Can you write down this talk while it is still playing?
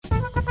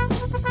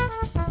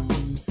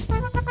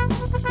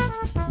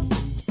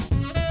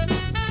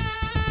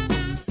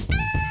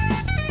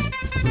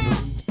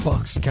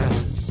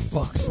cutters.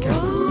 Box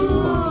cutters.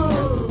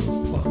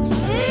 Box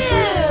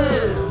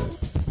cutters.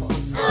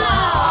 Box cutters.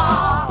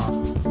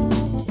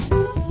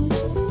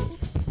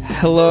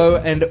 Hello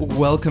and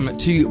welcome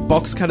to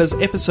Box Cutters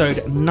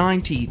episode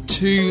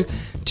 92,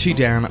 2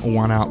 down,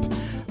 1 up.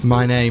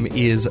 My name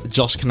is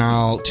Josh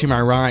Canal. To my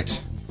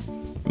right,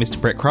 Mr.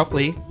 Brett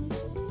Cropley.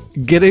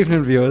 Good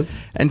evening, viewers.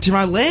 And to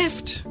my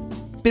left,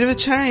 bit of a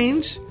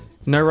change,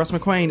 no Ross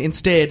McQueen.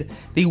 Instead,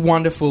 the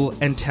wonderful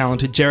and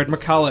talented Jared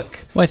McCulloch.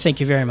 Well, thank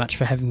you very much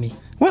for having me.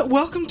 Well,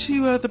 welcome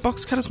to the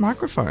Box Cutters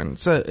microphone.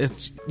 So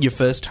it's your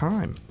first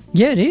time.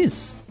 Yeah, it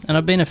is. And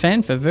I've been a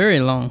fan for very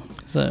long.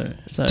 So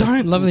it's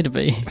lovely to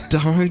be.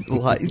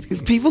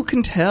 People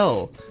can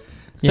tell.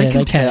 Yeah, they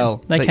can tell.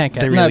 They can't.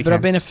 They really no, but can.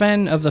 I've been a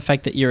fan of the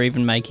fact that you're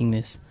even making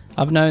this.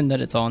 I've known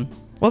that it's on.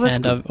 Well, that's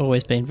and good. I've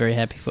always been very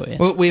happy for you.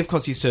 Well, we, of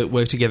course, used to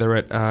work together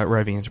at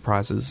Roving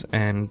Enterprises,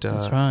 and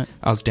That's right.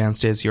 I was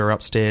downstairs, you were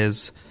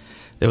upstairs.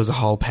 There was a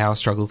whole power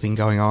struggle thing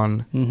going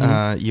on.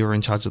 Mm-hmm. You were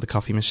in charge of the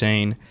coffee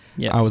machine.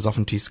 Yep. I was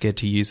often too scared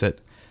to use it,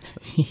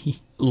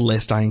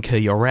 lest I incur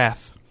your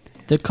wrath.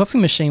 The coffee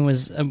machine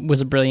was a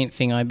brilliant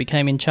thing. I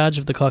became in charge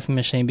of the coffee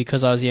machine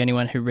because I was the only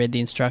one who read the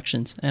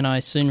instructions, and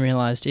I soon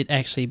realised it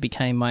actually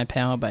became my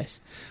power base.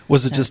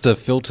 Was it just a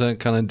filter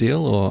kind of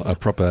deal or a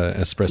proper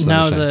espresso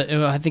No,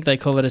 machine? I think they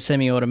call it a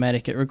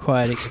semi-automatic. It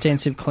required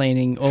extensive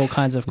cleaning, all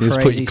kinds of You just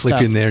put crazy your clip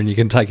stuff. in there and you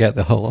can take out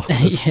the whole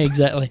office. Yeah,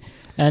 exactly.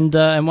 And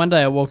one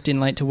day I walked in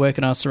late to work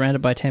and I was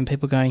surrounded by 10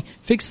 people going,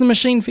 fix the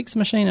machine,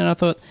 and I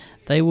thought,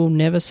 they will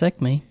never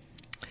sack me.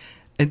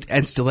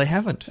 And still they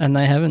haven't. And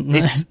they haven't.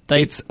 No.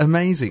 It's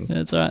amazing.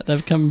 That's right.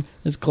 They've come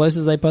as close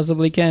as they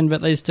possibly can,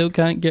 but they still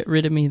can't get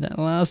rid of me that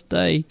last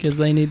day because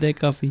they need their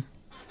coffee.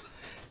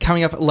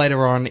 Coming up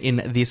later on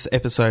in this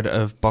episode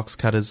of Box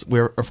Cutters,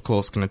 we're, of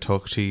course, going to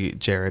talk to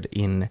Jared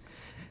in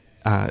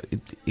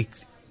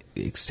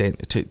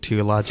extent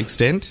to a large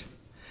extent.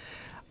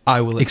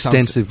 I will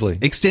Extensively.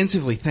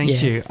 Extensively,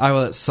 thank you. I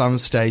will at some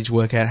stage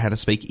work out how to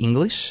speak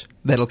English.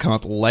 That'll come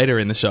up later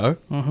in the show.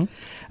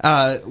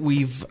 Mm-hmm.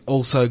 We've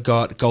also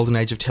got Golden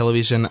Age of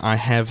Television. I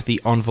have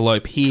the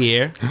envelope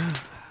here.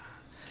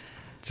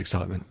 It's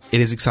excitement.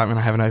 It is excitement.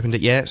 I haven't opened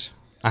it yet.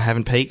 I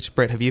haven't peeked.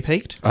 Brett, have you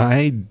peeked?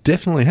 I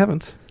definitely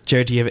haven't.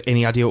 Jared, do you have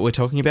any idea what we're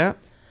talking about?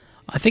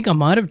 I think I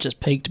might have just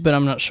peeked, but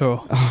I'm not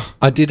sure.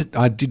 I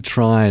did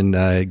try and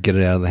get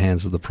it out of the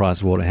hands of the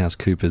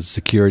PricewaterhouseCoopers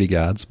security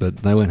guards, but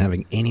they weren't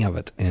having any of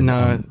it. And No.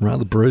 I'm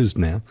rather bruised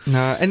now. No,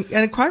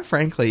 and quite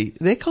frankly,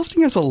 they're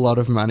costing us a lot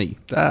of money.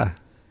 A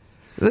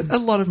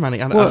lot of money.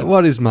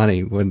 What is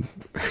money when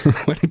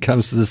it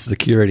comes to the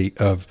security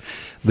of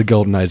the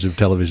golden age of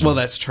television? Well,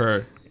 that's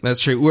true.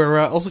 That's true. We're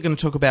also going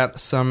to talk about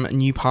some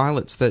new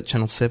pilots that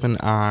Channel 7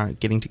 are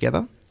getting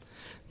together.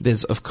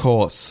 There's, of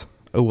course,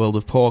 A World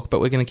of Pork, but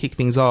we're going to kick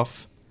things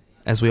off,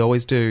 as we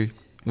always do,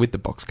 with the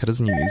Box Cutters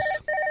news.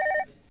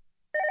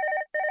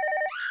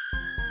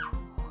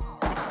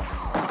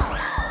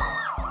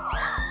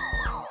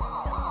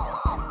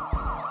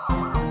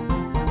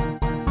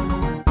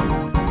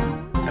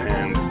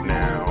 And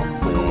now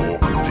for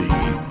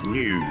the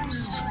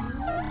news.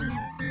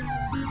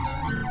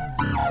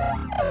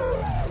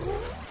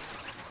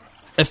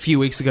 A few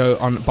weeks ago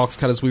on Box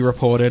Cutters, we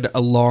reported,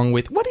 along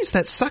with... What is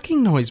that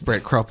sucking noise,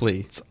 Brett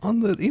Cropley? It's on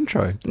the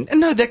intro.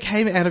 No, that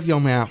came out of your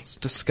mouth. It's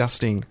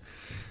disgusting.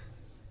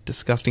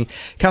 Disgusting.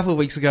 A couple of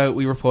weeks ago,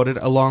 we reported,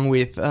 along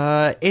with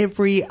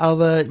every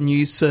other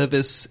news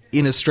service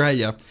in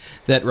Australia,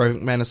 that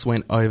Roving McManus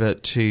went over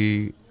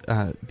to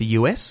the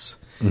US,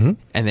 and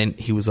then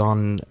he was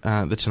on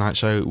The Tonight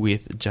Show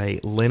with Jay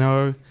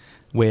Leno,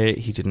 where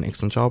he did an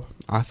excellent job,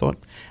 I thought.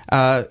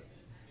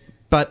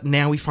 But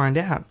now we find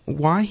out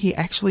why he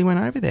actually went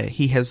over there.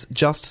 He has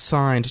just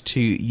signed to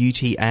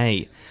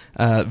UTA,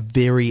 a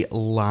very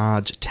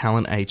large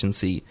talent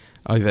agency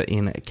over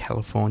in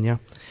California.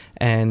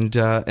 And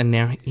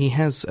now he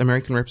has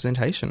American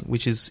representation,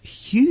 which is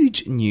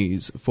huge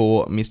news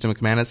for Mr.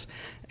 McManus.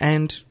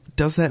 And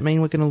does that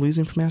mean we're going to lose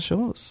him from our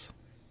shores?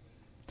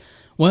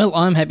 Well,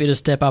 I'm happy to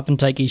step up and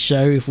take his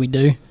show if we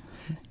do.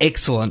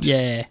 Excellent.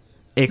 Yeah.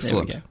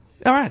 Excellent. There we go.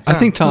 All right. I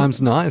think time's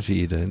nigh for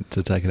you to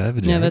take it over,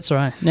 Jared. Yeah, that's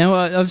right. Now,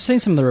 I've seen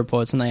some of the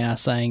reports, and they are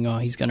saying,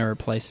 he's going to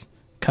replace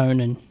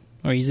Conan,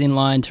 or he's in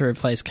line to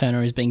replace Conan,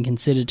 or he's being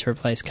considered to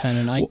replace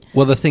Conan.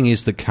 Well, the thing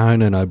is that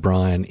Conan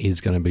O'Brien is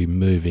going to be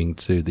moving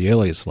to the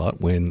earlier slot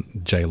when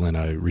Jay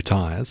Leno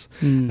retires,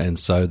 and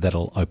so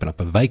that'll open up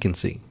a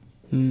vacancy.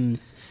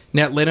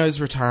 Now, Leno's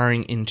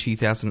retiring in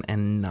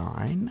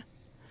 2009.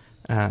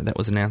 That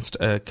was announced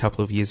a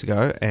couple of years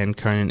ago, and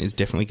Conan is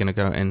definitely going to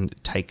go and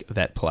take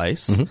that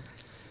place.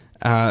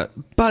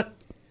 But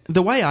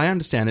the way I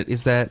understand it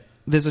is that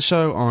there's a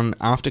show on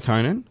after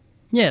Conan,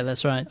 Yeah,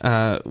 that's right.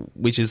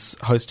 which is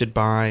hosted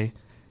by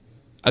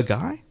a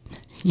guy.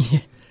 Yeah.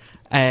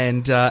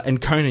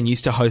 And Conan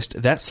used to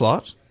host that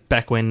slot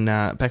back when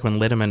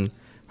Letterman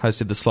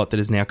hosted the slot that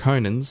is now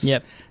Conan's.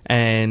 Yep.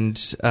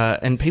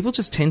 And people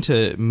just tend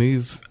to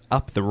move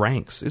up the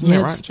ranks. Isn't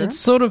that right, Jared? It's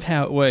sort of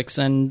how it works,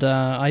 and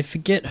I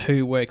forget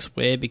who works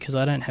where because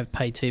I don't have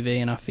pay TV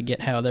and I forget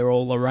how they're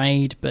all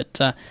arrayed. But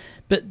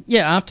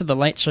yeah, after the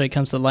Late Show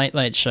comes the Late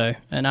Late Show,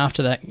 and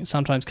after that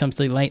sometimes comes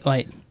the Late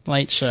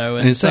Late Show,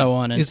 and so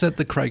on. And is that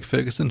the Craig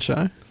Ferguson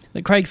show?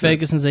 the Craig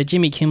Ferguson's there,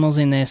 Jimmy Kimmel's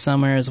in there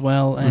somewhere as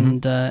well,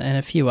 and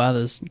a few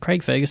others.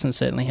 Craig Ferguson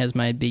certainly has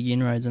made big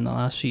inroads in the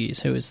last few years.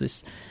 Who is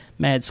this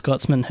mad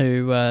Scotsman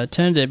who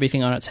turned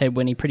everything on its head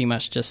when he pretty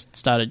much just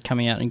started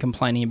coming out and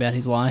complaining about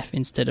his life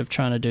instead of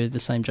trying to do the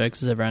same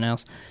jokes as everyone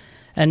else.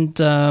 And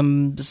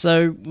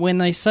so when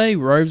they say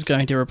Rove's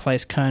going to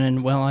replace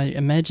Conan, well, I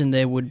imagine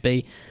there would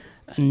be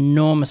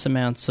enormous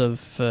amounts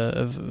of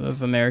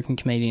American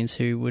comedians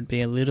who would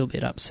be a little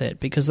bit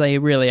upset because they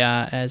really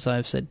are, as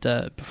I've said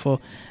before,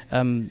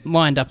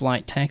 lined up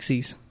like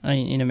taxis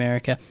in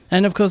America.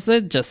 And of course,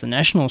 they're just the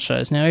national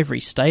shows. Now, every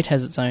state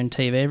has its own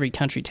TV, every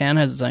country town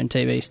has its own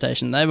TV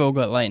station. They've all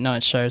got late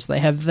night shows. They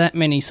have that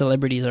many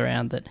celebrities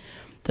around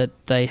that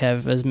they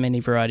have as many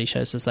variety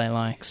shows as they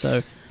like.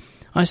 So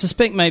I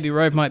suspect maybe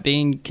Rove might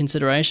be in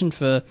consideration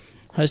for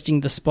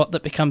hosting the spot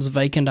that becomes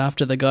vacant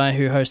after the guy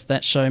who hosts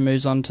that show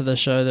moves on to the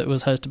show that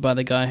was hosted by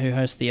the guy who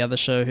hosts the other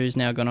show, who's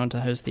now gone on to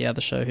host the other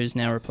show, who's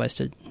now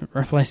replaced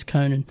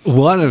Conan.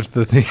 One of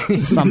the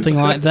things... Something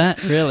like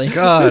that, really.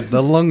 God,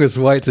 the longest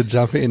way to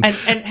jump in.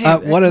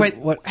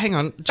 Hang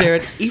on,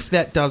 Jared, if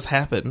that does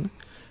happen,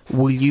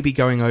 will you be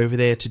going over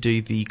there to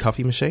do the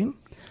coffee machine?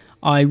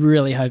 I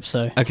really hope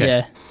so. Okay.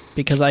 Yeah,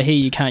 because I hear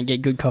you can't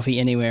get good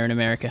coffee anywhere in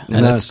America.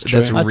 And that's true.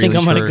 really I think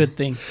I'm on true. a good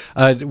thing.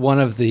 One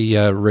of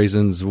the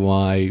reasons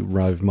why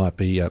Rove might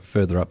be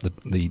further up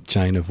the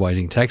chain of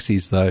waiting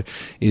taxis, though,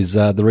 is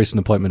the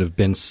recent appointment of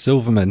Ben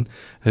Silverman,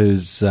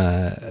 who's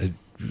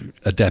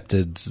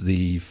adapted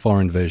the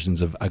foreign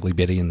versions of Ugly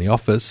Betty and The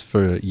Office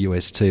for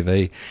US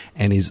TV,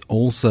 and is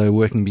also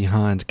working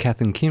behind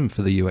Kath and Kim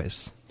for the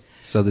US.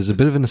 So there's a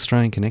bit of an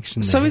Australian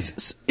connection there. So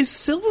is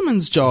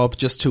Silverman's job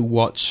just to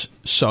watch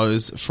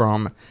shows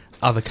from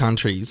other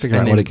countries, Figure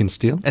out what he can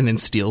steal, and then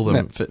steal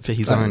them for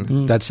his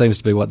own? That seems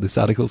to be what this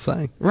article's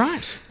saying.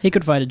 Right. He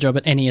could find a job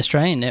at any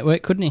Australian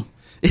network, couldn't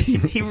he?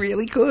 He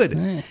really could.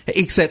 Yeah.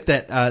 Except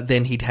that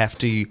then he'd have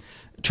to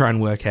try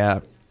and work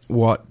out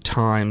what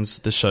times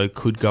the show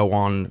could go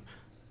on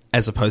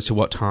as opposed to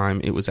what time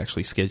it was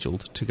actually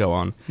scheduled to go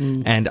on.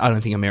 And I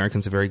don't think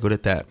Americans are very good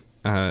at that.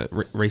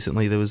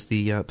 Recently there was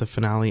the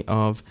finale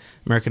of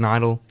American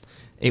Idol.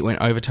 It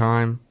went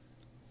overtime.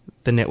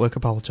 The network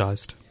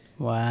apologised.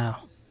 Wow.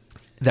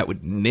 That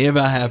would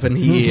never happen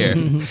here.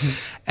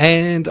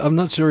 And I'm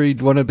not sure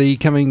he'd want to be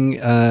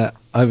coming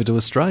over to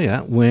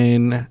Australia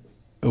when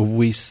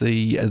we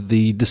see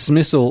the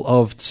dismissal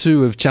of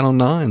two of Channel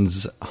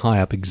 9's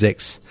high-up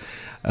execs.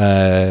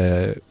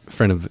 Friend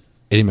of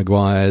Eddie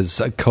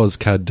Maguire's, Cos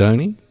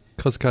Cardone.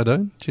 Cos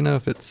Cardone? Do you know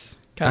if it's...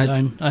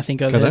 Cardone, I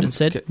think I've heard it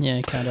said. Yeah,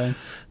 Cardone.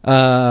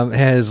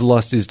 Has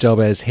lost his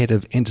job as head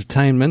of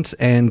entertainment,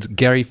 and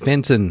Gary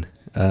Fenton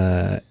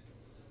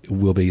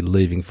will be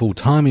leaving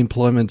full-time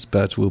employment,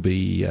 but will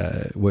be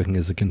working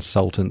as a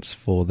consultant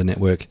for the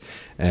network.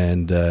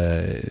 And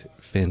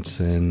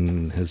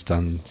Fenton has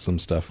done some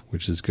stuff,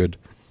 which is good.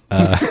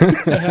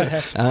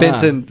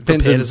 Fenton's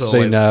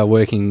been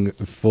working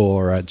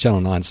for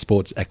Channel 9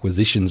 Sports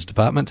Acquisitions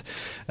Department,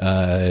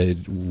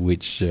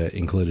 which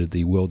included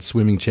the World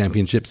Swimming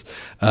Championships.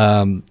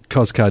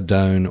 Cos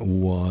Cardone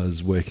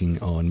was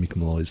working on Mick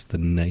Molloy's The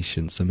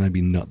Nation, so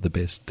maybe not the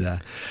best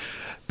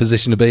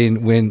position to be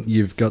in when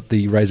you've got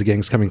the Razor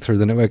Gangs coming through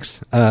the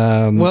networks.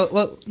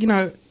 Well, you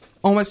know,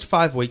 almost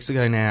 5 weeks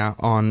ago now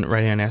on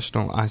Radio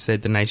National, I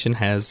said The Nation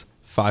has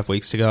 5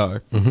 weeks to go.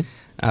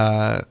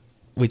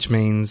 Which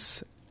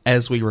means,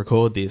 as we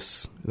record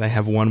this, they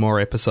have one more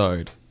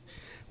episode.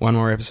 One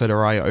more episode,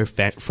 or I owe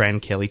Fran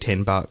Kelly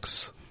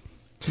 $10.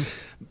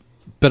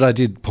 But I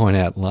did point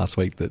out last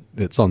week that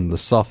it's on the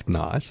soft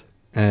night,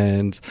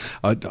 and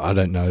I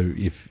don't know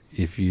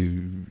if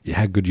you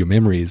how good your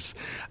memory is,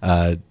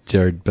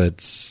 Jared.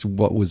 But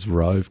what was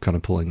Rove kind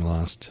of pulling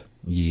last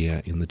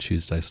year in the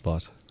Tuesday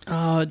slot?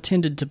 Oh, it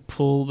tended to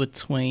pull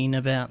between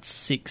about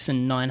 600,000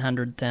 and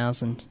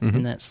 900,000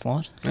 in that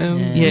slot.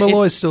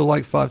 Malloy's still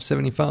like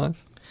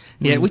 575.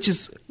 Yeah, which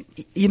is,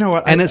 you know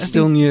what... And it's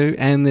still new,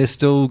 and they're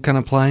still kind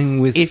of playing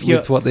with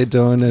what they're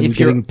doing and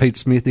getting Pete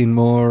Smith in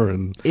more.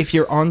 And if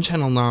you're on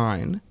Channel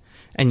 9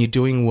 and you're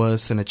doing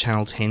worse than a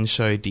Channel 10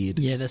 show did...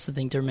 Yeah, that's the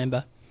thing to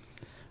remember.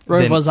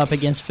 Rove was up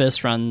against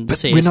first-run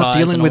CSIs we're not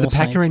dealing and with All the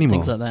Packer Saints anymore.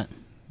 Things like that.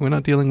 We're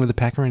not dealing with the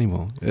Packer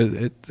anymore.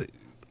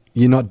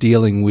 You're not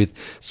dealing with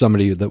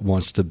somebody that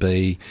wants to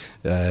be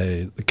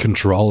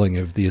controlling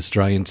of the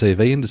Australian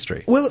TV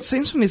industry. Well, it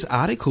seems from this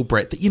article,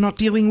 Brett, that you're not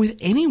dealing with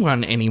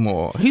anyone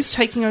anymore. Who's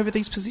taking over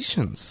these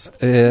positions?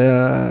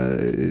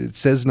 It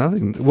says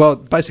nothing. Well,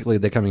 basically,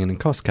 they're coming in and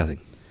cost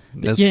cutting.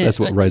 That's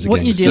what Razor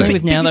what Gangs you're dealing do.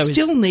 with now, but though, you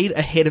still need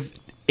a head of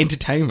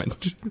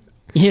entertainment.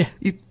 Yeah.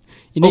 You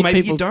You need or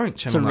maybe people you don't,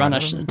 to Channel run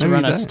 9. a Maybe you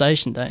a don't.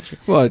 station, don't you?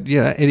 Well,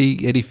 yeah,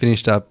 Eddie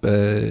finished up,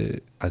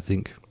 I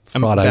think,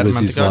 Friday about a was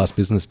month his ago? last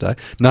business day.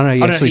 No,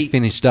 he actually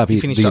finished up. he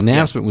finished the up, yeah.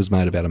 announcement was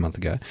made about a month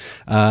ago.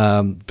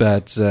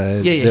 But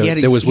he had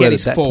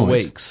his 4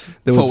 weeks.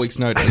 There 4 was- weeks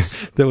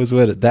notice. There was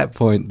word at that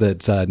point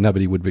that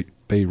nobody would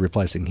be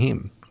replacing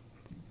him.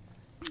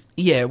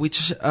 Yeah,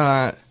 which,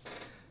 I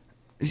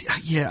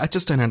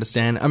just don't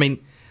understand. I mean,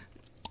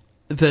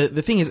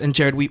 the thing is, and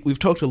Jared, we've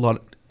talked a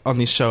lot on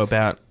this show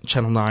about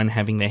Channel 9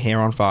 having their hair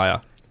on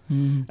fire,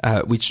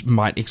 which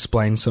might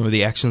explain some of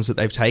the actions that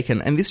they've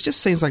taken. And this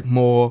just seems like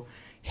more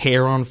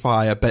hair on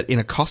fire, but in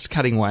a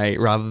cost-cutting way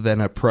rather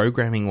than a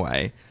programming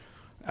way.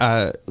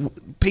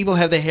 People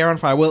have their hair on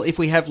fire. Well, if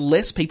we have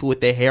less people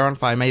with their hair on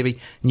fire, maybe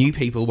new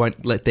people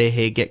won't let their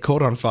hair get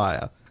caught on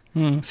fire.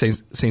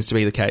 Seems to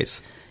be the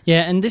case.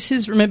 Yeah, and this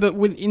is, remember,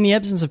 in the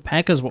absence of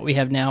Packers, what we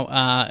have now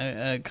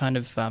are kind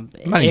of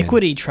Money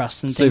equity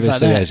trusts and things like CVC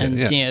that.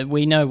 agent, And yeah.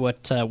 we know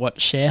what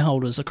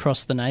shareholders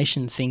across the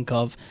nation think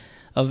of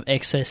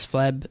excess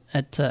flab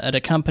at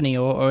a company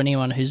or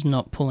anyone who's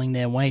not pulling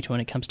their weight when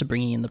it comes to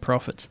bringing in the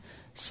profits.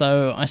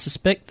 So I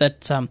suspect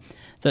that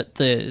that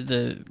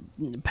the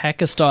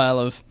Packer style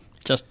of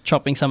just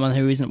chopping someone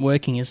who isn't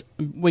working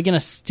we're going to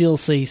still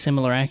see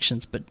similar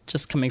actions, but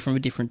just coming from a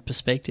different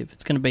perspective.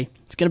 It's going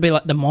to be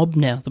like the mob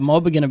now. The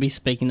mob are going to be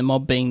speaking. The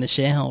mob being the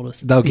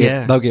shareholders. They'll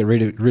Yeah. get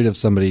rid of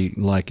somebody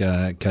like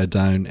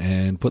Cardone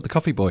and put the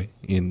coffee boy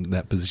in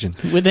that position.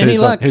 With any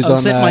luck, I've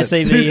set my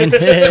CV in.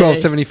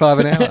 $12.75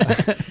 an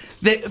hour.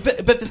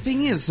 But the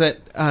thing is that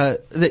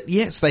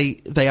yes,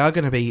 they are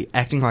going to be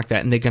acting like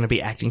that, and they're going to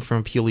be acting from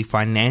a purely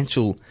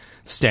financial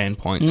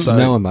standpoint. So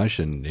No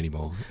emotion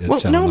anymore. at well,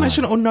 Channel no 9.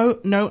 emotion or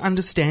no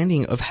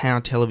understanding of how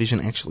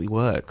television actually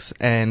works.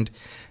 And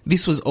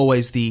this was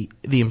always the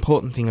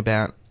important thing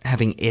about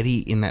having Eddie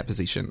in that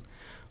position.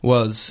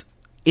 Was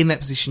in that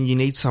position you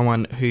need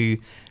someone who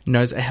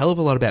knows a hell of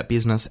a lot about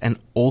business and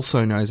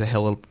also knows a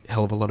hell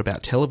of a lot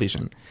about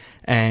television.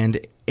 And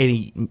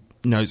Eddie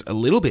knows a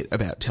little bit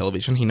about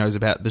television. He knows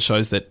about the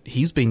shows that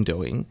he's been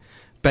doing,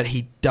 but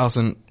he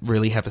doesn't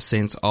really have a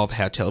sense of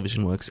how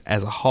television works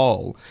as a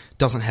whole,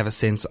 doesn't have a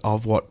sense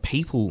of what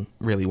people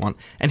really want,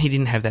 and he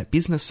didn't have that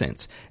business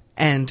sense.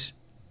 And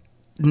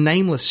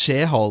nameless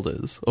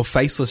shareholders or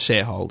faceless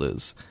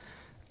shareholders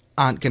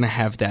aren't going to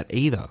have that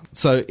either.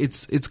 So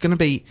it's going to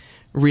be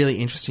really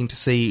interesting to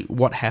see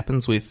what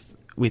happens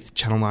with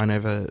Channel 9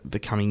 over the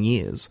coming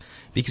years,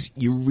 because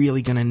you're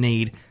really going to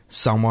need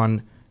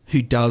someone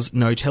who does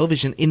know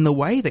television in the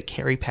way that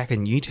Kerry Packer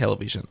knew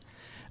television.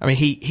 I mean,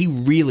 he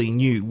really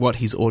knew what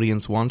his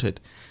audience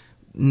wanted.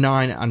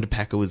 9 under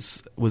Packer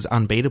was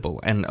unbeatable,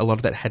 and a lot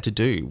of that had to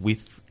do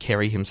with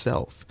Kerry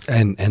himself.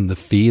 And the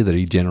fear that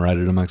he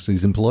generated amongst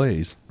his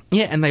employees.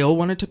 Yeah, and they all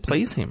wanted to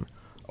please him,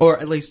 or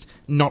at least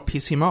not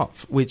piss him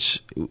off,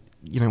 which,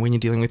 you know, when you're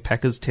dealing with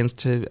Packers tends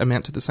to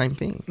amount to the same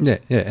thing. Yeah,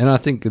 and I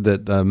think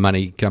that a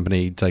money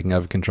company taking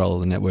over control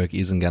of the network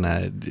isn't going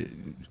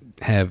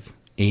to have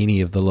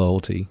any of the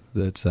loyalty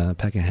that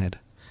Packer had.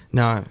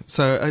 No,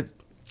 so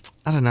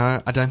I don't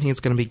know. I don't think it's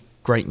going to be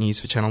great news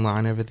for Channel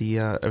 9 over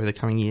the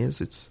coming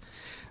years.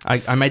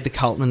 I made the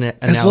Carlton analogy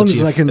As long as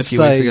they can a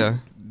few weeks ago.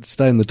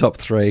 stay in the top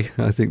 3,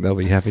 I think they'll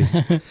be happy.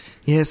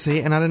 Yeah, see,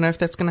 and I don't know if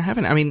that's going to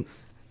happen. I mean,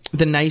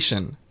 The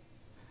Nation,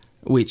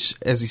 which,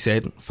 as you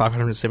said,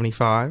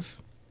 575,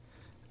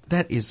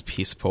 that is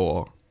piss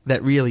poor.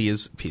 That really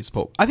is piss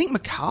poor. I think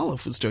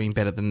McAuliffe was doing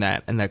better than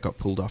that, and that got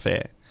pulled off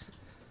air.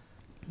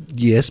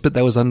 Yes, but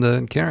that was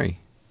under Kerry.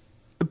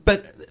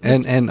 But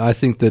And I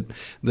think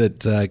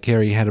that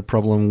Kerry had a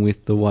problem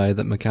with the way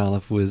that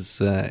McAuliffe was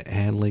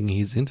handling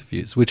his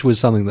interviews, which was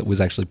something that was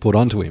actually put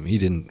onto him. He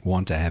didn't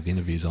want to have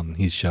interviews on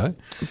his show.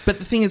 But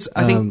the thing is,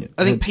 I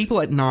think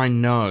people at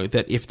 9 know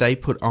that if they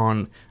put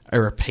on a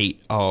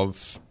repeat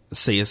of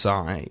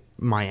CSI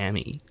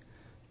Miami,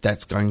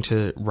 that's going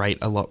to rate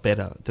a lot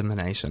better than The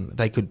Nation.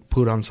 They could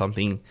put on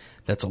something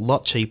that's a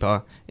lot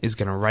cheaper, is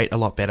going to rate a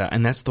lot better,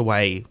 and that's the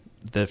way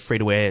the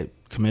free-to-air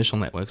commercial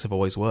networks have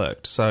always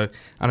worked. So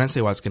I don't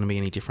see why it's going to be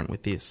any different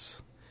with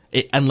this.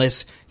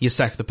 Unless you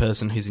sack the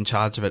person who's in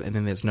charge of it and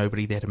then there's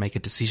nobody there to make a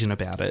decision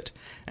about it.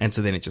 And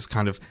so then it just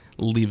kind of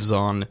lives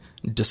on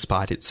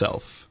despite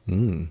itself.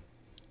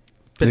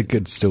 But it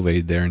could still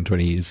be there in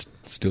 20 years,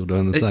 still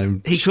doing the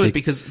same He could,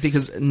 shtick.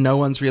 because no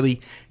one's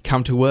really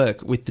come to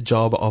work with the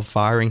job of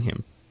firing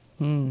him.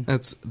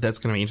 That's going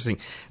to be interesting.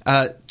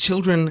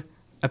 Children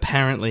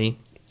apparently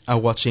are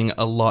watching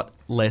a lot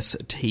less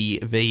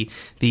TV.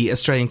 The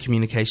Australian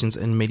Communications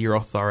and Media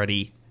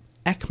Authority,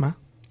 ACMA,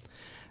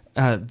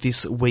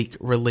 this week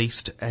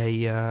released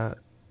a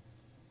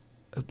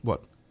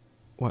what?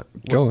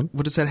 Go on.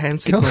 What does that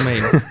hand signal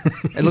mean?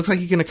 It looks like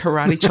you're going to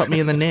karate chop me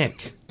in the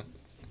neck.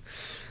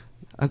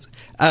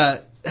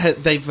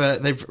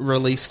 They've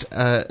released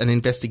an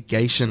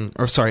investigation,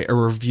 or sorry, a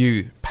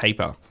review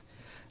paper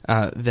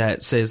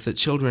that says that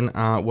children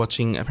are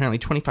watching apparently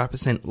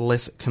 25%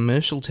 less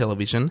commercial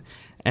television,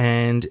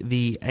 and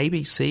the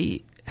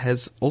ABC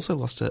has also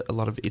lost a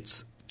lot of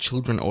its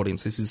children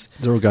audience.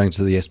 They're all going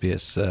to the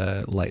SBS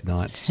late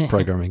night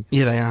programming.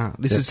 Yeah, they are.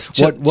 This is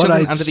What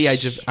children age?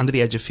 under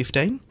the age of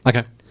 15.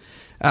 Okay.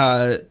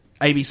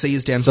 ABC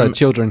is down So from...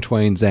 children,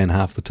 tweens, and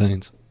half the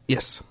teens.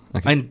 Yes.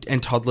 Okay.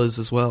 And toddlers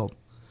as well.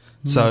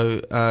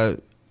 So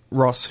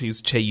Ross,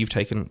 whose chair you've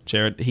taken,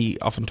 Jared, he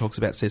often talks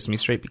about Sesame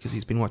Street because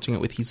he's been watching it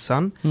with his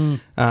son.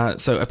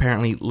 So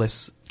apparently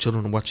less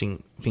children are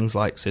watching things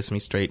like Sesame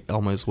Street,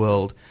 Elmo's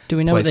World. Do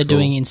we know Play what they're School.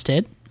 doing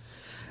instead?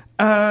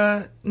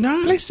 No.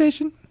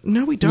 PlayStation.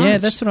 No, we don't. Yeah,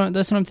 that's what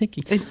I'm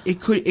thinking. It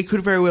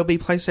could very well be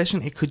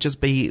PlayStation. It could just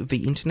be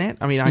the internet.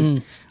 I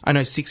mean, I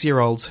know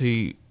 6-year-olds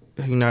who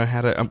know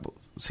how to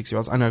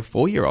 6-year-olds. I know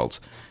 4-year-olds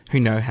who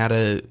know how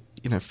to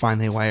find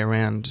their way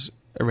around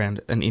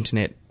an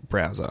internet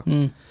browser,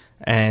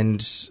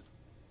 and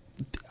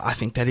I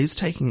think that is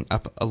taking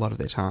up a lot of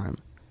their time.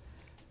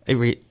 It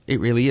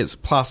really is.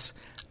 Plus,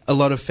 a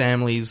lot of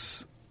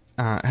families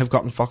have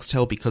gotten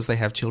Foxtel because they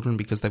have children,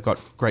 because they've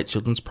got great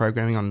children's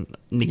programming on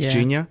Nick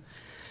Jr.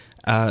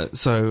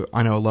 So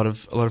I know a lot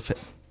of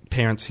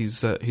parents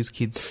whose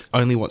kids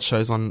only watch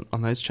shows on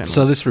those channels.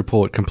 So this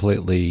report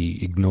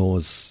completely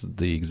ignores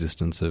the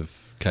existence of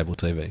cable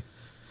TV.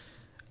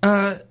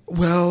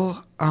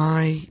 Well,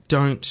 I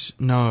don't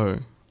know,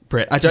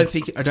 Brett. I don't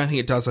think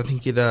it does. I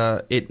think it.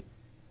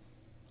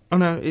 Oh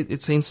no,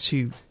 it seems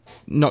to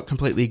not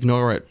completely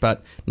ignore it,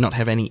 but not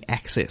have any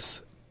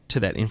access to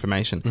that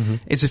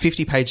information. It's a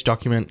 50-page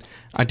document.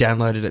 I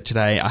downloaded it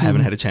today. I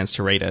haven't had a chance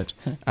to read it.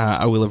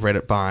 I will have read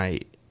it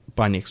by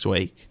next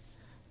week.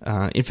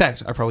 In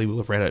fact, I probably will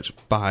have read it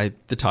by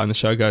the time the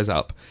show goes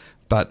up,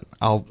 but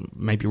I'll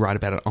maybe write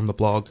about it on the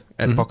blog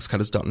at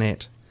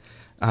boxcutters.net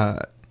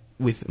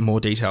with more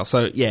detail.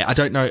 So yeah, I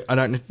don't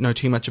know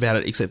too much about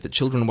it, except that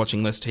children are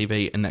watching less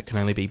TV, and that can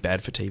only be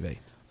bad for TV.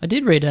 I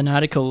did read an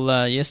article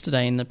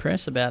yesterday in the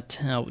press about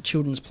how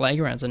children's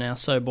playgrounds are now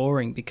so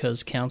boring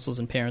because councils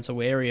and parents are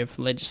wary of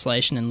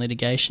legislation and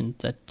litigation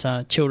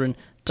that children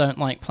don't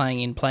like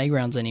playing in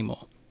playgrounds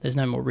anymore. There's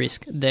no more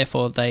risk.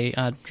 Therefore, they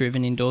are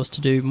driven indoors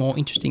to do more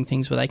interesting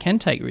things where they can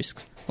take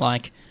risks,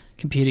 like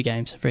computer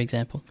games, for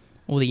example,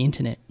 or the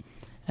internet.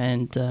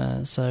 And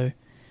so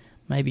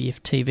maybe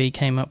if TV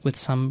came up with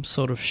some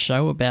sort of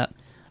show about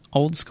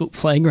old school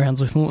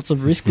playgrounds with lots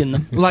of risk in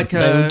them, like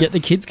they would get the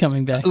kids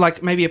coming back.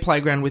 Like maybe a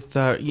playground with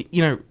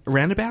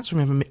roundabouts.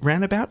 Remember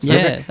roundabouts?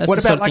 Yeah, that's what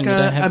the sort about of like thing we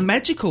don't have.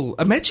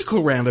 a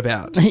magical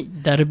roundabout?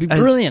 That'd be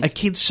brilliant. A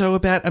kids show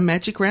about a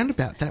magic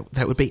roundabout.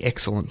 That would be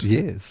excellent.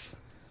 Yes.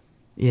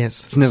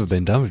 Yes. It's never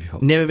been done before.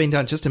 Never been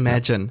done. Just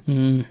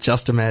imagine.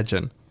 Just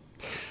imagine.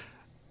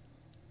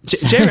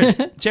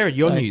 Jared,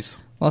 your Sorry. news.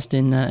 Lost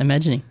in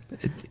imagining.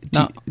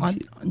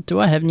 Do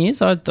I have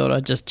news? I thought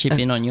I'd just chip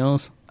in on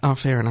yours. Oh,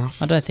 fair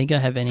enough. I don't think I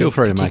have any. Feel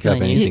free to make particular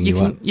up news. anything you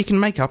want. You can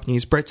make up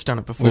news. Brett's done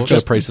it before. We've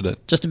got a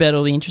precedent. Just about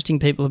all the interesting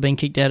people have been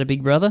kicked out of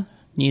Big Brother.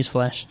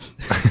 Newsflash.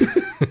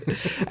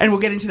 And we'll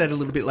get into that a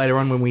little bit later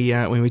on when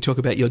we talk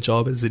about your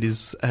job as it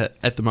is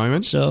at the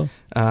moment. Sure.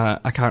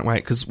 I can't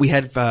wait because we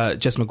had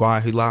Jess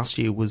Maguire, who last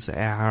year was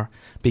our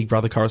Big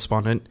Brother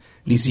correspondent.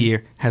 This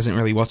year hasn't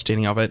really watched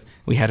any of it.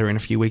 We had her in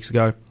a few weeks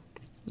ago.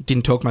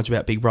 Didn't talk much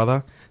about Big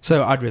Brother,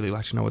 so I'd really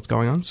like to know what's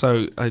going on.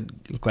 So I'm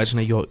glad to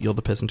know you're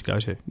the person to go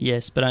to.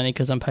 Yes, but only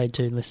because I'm paid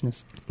to,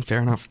 listeners.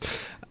 Fair enough.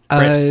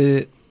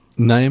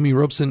 Naomi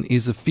Robson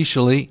is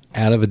officially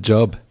out of a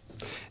job.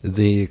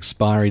 The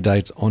expiry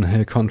date on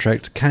her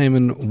contract came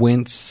and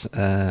went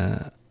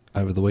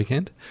over the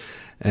weekend.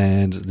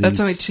 And That's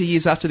only 2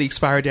 years after the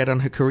expiry date on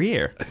her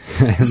career.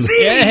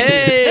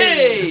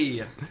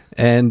 Hey!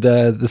 And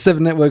the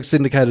Seven Networks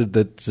indicated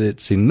that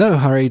it's in no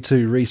hurry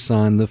to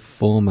re-sign the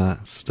former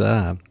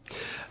star.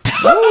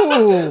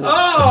 Oh,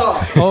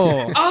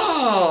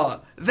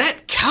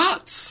 that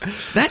cuts.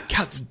 That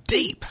cuts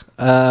deep.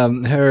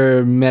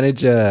 Her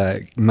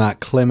manager,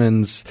 Mark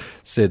Clemens,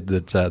 said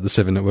that the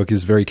Seven Network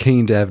is very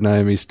keen to have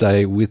Naomi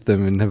stay with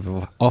them and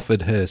have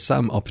offered her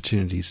some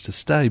opportunities to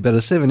stay. But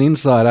a Seven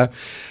insider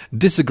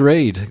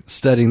disagreed,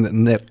 stating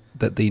that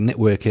the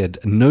network had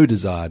no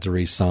desire to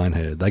re-sign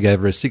her. They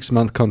gave her a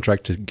 6-month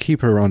contract to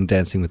keep her on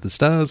Dancing with the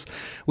Stars,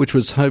 which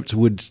was hoped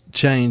would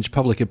change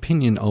public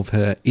opinion of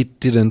her.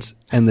 It didn't,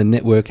 and the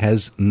network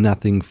has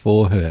nothing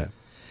for her.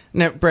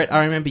 Now, Brett,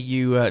 I remember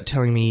you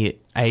telling me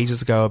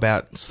ages ago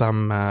about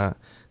some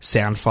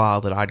sound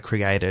file that I'd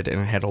created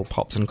and it had all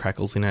pops and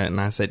crackles in it, and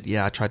I said,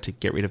 yeah, I tried to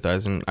get rid of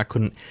those and I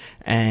couldn't.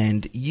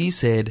 And you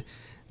said,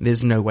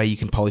 there's no way you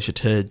can polish a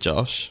turd,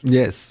 Josh.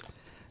 Yes.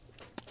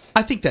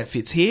 I think that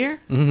fits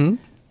here. Mm-hmm.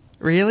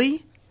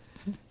 Really?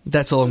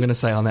 That's all I'm going to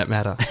say on that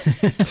matter.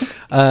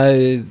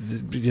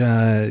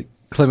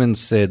 Clemens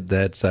said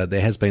that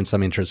there has been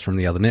some interest from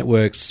the other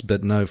networks,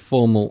 but no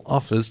formal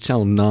offers.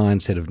 Channel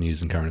 9's head of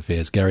news and current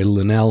affairs, Gary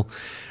Linnell,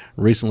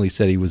 recently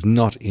said he was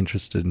not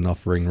interested in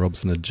offering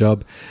Robson a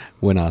job.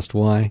 When asked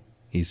why,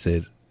 he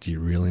said, do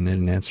you really need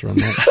an answer on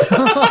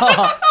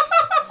that?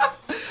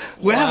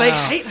 Wow, they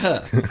hate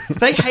her.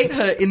 They hate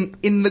her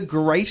in the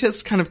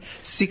greatest kind of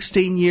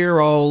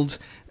 16-year-old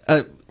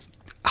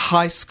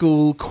high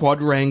school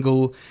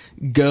quadrangle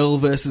girl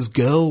versus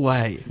girl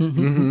way.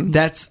 Mm-hmm.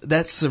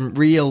 That's some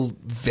real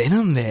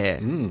venom there.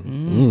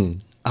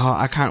 Oh,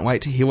 I can't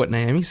wait to hear what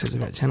Naomi says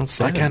about Channel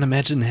 7. I can't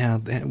imagine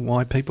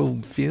why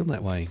people feel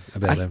that way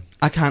about her.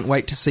 I can't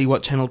wait to see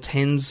what Channel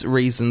 10's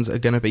reasons are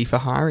going to be for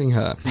hiring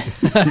her.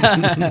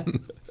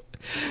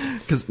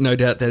 Because no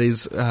doubt that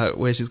is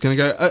where she's going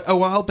to go. A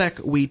while back,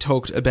 we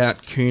talked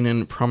about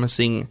Coonan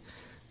promising...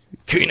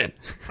 Coonan!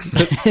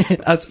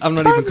 I'm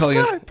not even calling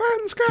her...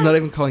 Not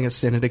even calling her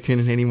Senator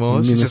Coonan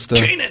anymore. She's just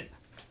Coonan!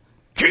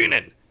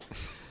 Coonan!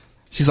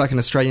 She's like an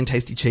Australian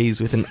tasty cheese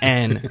with an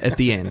 "an" at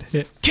the end.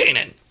 Yeah.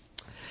 Coonan!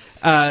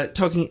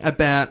 Talking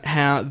about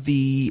how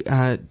the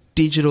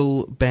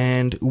digital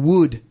band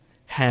would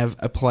have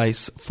a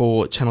place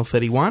for Channel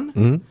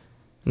 31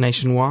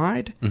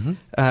 nationwide.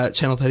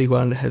 Channel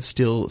 31 have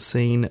still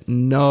seen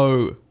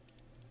no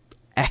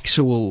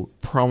actual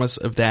promise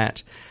of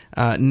that.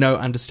 No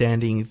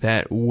understanding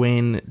that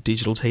when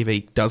digital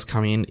TV does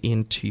come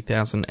in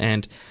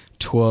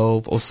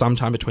 2012 or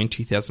sometime between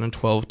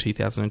 2012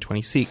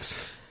 2026,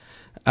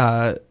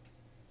 when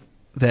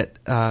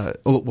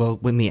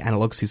the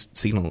analog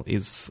signal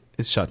is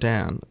shut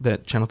down,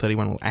 that Channel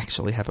 31 will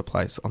actually have a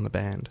place on the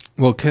band.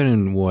 Well,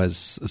 Coonan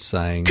was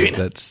saying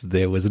that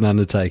there was an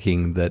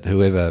undertaking that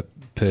whoever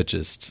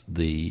purchased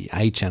the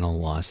A-channel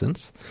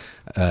licence,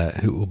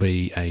 who will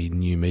be a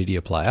new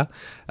media player,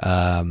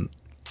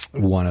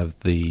 one of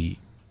the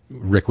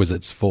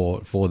requisites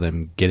for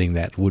them getting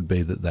that would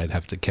be that they'd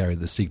have to carry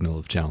the signal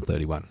of Channel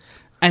 31.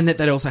 And that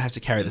they'd also have to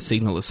carry the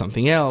signal of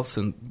something else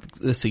and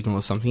the signal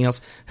of something else.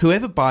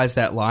 Whoever buys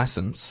that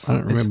license... I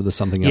don't remember the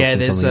something else. Yeah,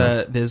 and something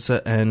else. there's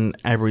an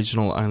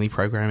Aboriginal-only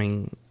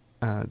programming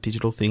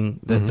digital thing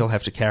that they'll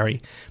have to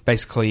carry.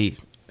 Basically,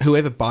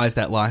 whoever buys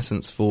that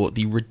license for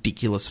the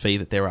ridiculous fee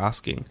that they're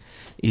asking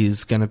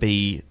is going to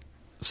be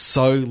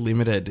so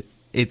limited,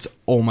 it's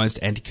almost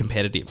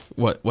anti-competitive,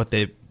 what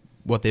they're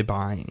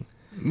buying.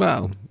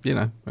 Well,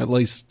 at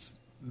least...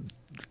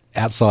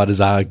 outsiders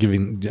are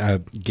getting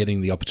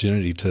the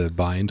opportunity to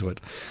buy into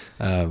it,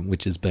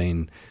 which has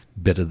been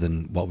better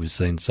than what we've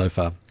seen so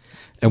far,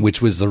 and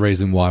which was the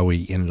reason why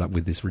we ended up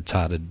with this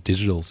retarded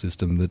digital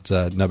system that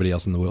nobody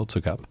else in the world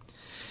took up.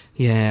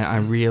 Yeah, I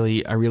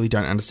really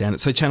don't understand it.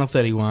 So Channel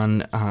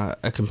 31 are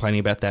complaining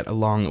about that,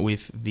 along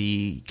with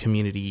the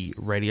community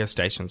radio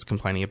stations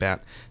complaining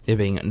about there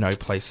being no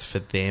place for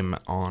them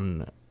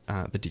on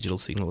the digital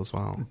signal as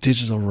well.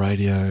 Digital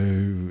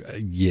radio,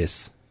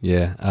 yes.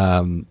 Yeah,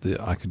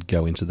 I could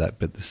go into that,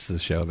 but this is a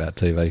show about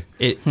TV.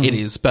 It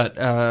is, but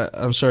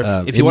I'm sure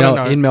if you want to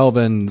know... In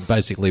Melbourne,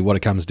 basically what it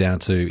comes down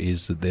to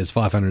is that there's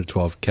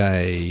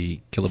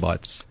 512k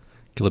kilobits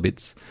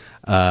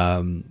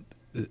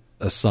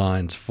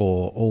assigned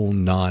for all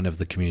 9 of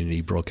the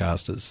community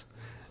broadcasters,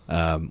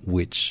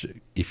 which,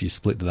 if you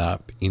split that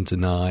up into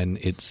 9,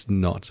 it's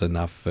not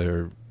enough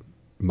for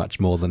much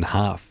more than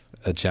half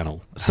a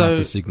channel, half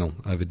a signal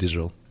over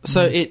digital.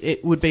 So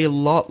it would be a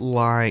lot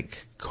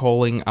like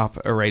calling up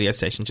a radio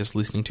station, just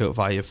listening to it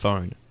via your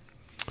phone.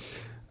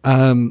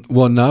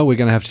 Well, no, we're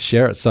going to have to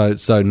share it.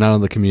 So none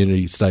of the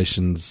community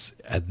stations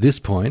at this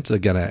point are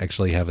going to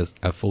actually have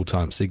a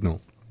full-time signal.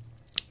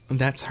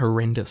 That's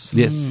horrendous.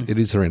 Yes, it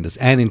is horrendous.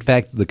 And in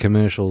fact, the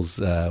commercials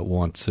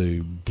want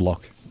to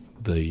block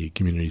the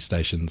community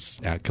stations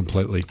out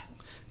completely.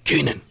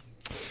 Coonan.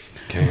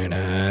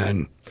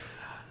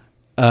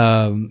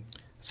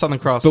 Southern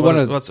Cross.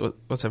 But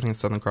what's happening at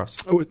Southern Cross?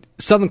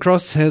 Southern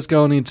Cross has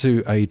gone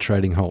into a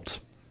trading halt.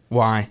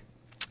 Why?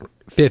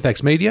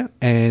 Fairfax Media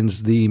and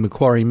the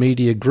Macquarie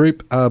Media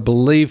Group are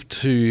believed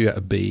to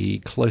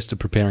be close to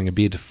preparing a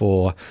bid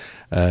for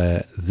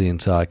the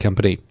entire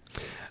company.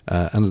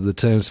 Under the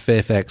terms,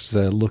 Fairfax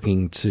are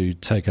looking to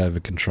take over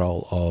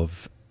control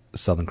of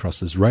Southern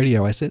Cross's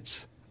radio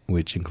assets,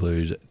 which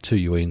include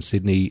 2UE in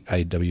Sydney,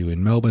 AW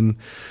in Melbourne,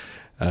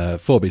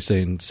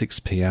 4BC and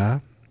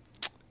 6PR,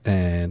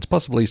 and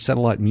possibly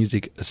Satellite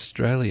Music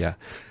Australia,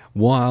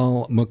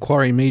 while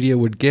Macquarie Media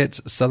would get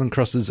Southern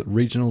Cross's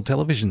regional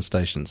television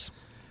stations.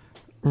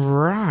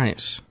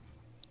 Right.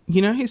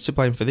 You know who's to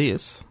blame for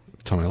this?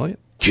 Tom Elliott.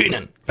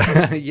 Coonan.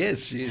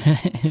 Yes, she is.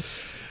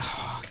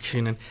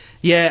 Coonan.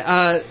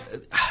 Yeah,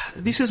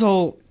 this is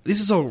all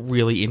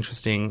really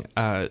interesting.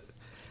 I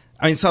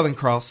mean, Southern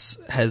Cross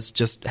has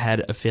just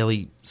had a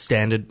fairly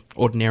standard,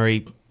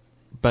 ordinary,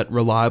 but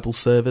reliable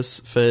service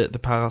for the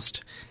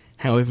past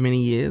however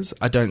many years.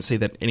 I don't see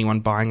that anyone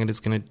buying it is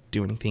going to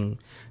do anything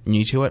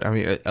new to it. I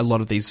mean, a lot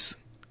of these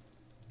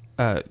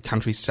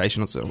country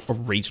stations or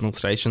regional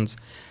stations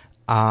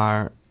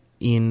are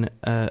in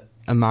a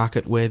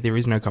market where there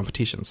is no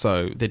competition,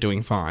 so they're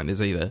doing fine.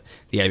 There's either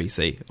the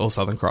ABC or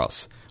Southern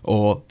Cross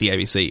or the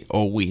ABC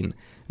or Win.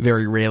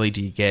 Very rarely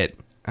do you get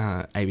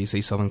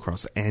ABC, Southern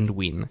Cross and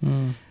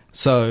Win.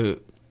 So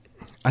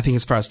I think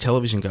as far as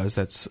television goes,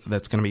 that's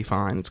going to be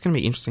fine. It's going to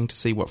be interesting to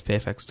see what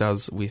Fairfax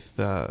does with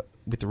the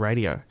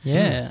radio.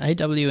 Yeah,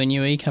 AW and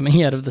UE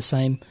coming out of the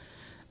same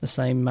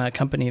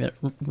company that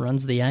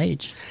runs The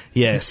Age.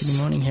 Yes. The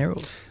Sydney Morning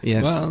Herald.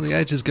 Yes. Well, The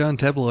Age has gone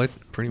tabloid,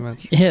 pretty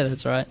much. Yeah,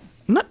 that's right.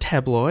 Not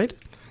tabloid.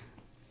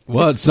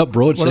 Well, it's not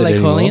broadshed What are they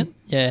anymore. calling it?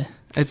 Yeah.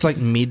 It's like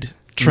mid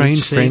Train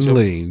mid-siege or-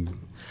 friendly.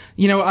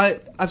 You know,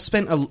 I've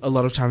spent a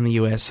lot of time in the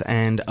US,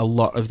 and a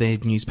lot of their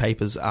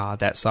newspapers are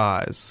that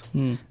size.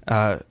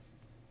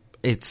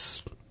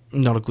 It's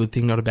not a good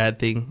thing, not a bad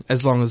thing,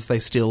 as long as they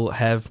still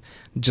have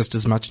just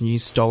as much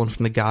news stolen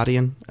from the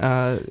Guardian.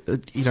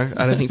 You know,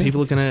 I don't think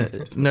people are going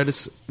to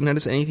notice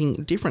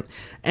anything different.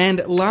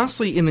 And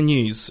lastly, in the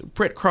news,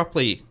 Brett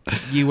Cropley,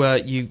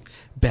 you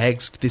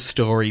bagged this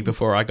story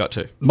before I got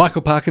to.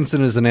 Michael Parkinson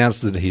has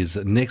announced that his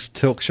next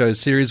talk show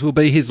series will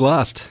be his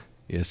last.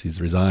 Yes,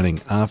 he's resigning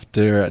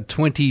after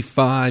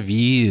 25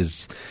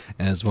 years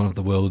as one of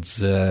the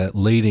world's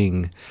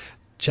leading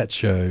chat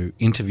show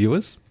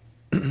interviewers.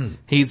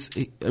 He's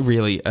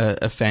really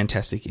a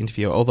fantastic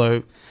interviewer,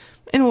 although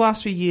in the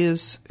last few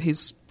years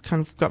he's kind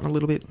of gotten a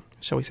little bit,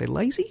 shall we say,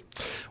 lazy?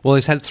 Well,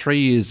 he's had 3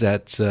 years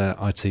at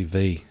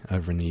ITV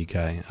over in the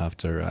UK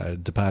after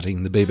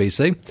departing the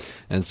BBC,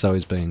 and so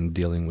he's been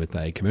dealing with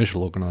a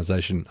commercial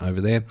organisation over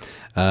there.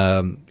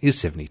 He's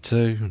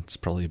 72. It's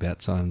probably about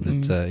time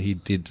that he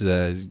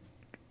did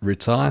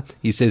retire.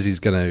 He says he's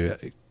going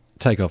to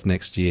take off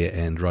next year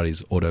and write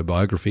his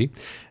autobiography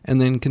and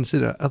then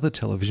consider other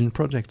television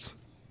projects.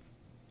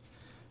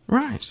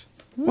 Right.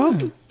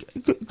 Well,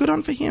 good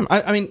on for him.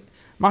 I mean,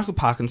 Michael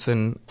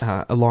Parkinson,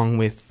 along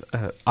with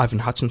Ivan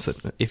Hutchinson,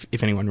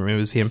 if anyone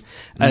remembers him,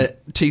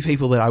 two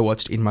people that I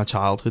watched in my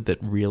childhood that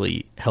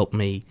really helped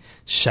me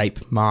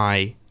shape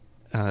my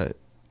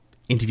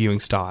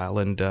interviewing style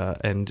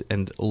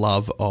and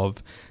love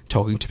of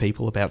talking to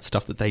people about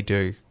stuff that they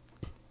do.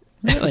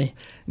 Really?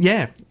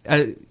 Yeah.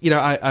 You know,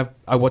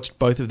 I watched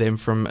both of them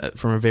from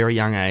a very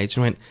young age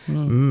and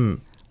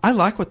went, I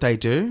like what they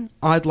do.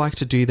 I'd like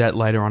to do that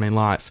later on in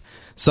life.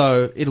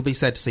 So it'll be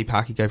sad to see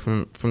Parky go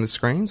from the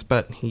screens,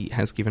 but he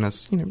has given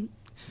us,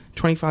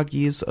 25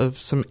 years of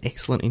some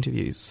excellent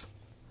interviews.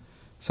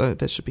 So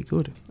that should be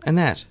good. And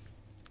that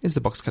is the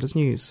Box Cutters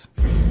News.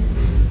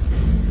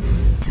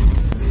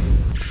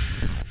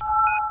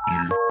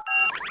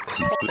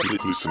 You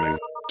listening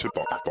to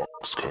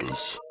Box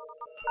Cutters.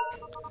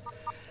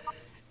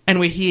 And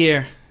we're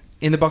here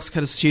in the Box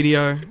Cutters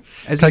studio,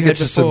 as Take you it heard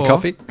to some before,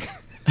 coffee.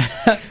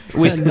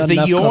 with Not the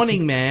enough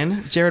yawning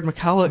man, Jared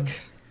McCulloch.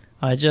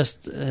 I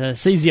just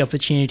seized the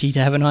opportunity to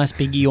have a nice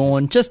big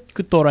yawn. Just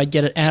thought I'd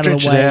get it out Stretch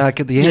of the it way. out,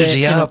 get the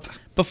energy up.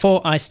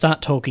 Before I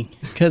start talking.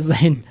 Because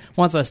then,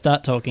 once I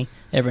start talking,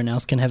 everyone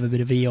else can have a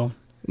bit of a yawn.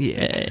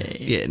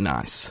 Yeah,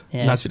 nice.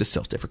 Yeah. Nice bit of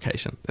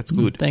self-deprecation. That's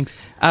good. Thanks.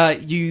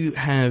 You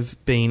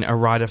have been a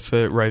writer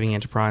for Roving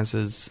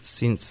Enterprises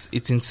since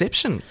its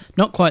inception.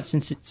 Not quite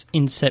since its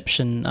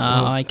inception.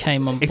 I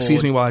came on board...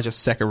 Excuse me while I just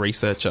sack a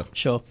researcher.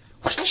 Sure.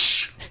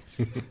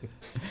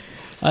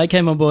 I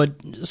came on board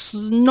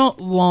not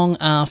long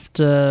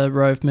after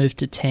Rove moved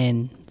to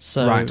 10.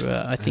 So Right.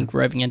 I think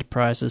Roving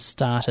Enterprises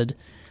started...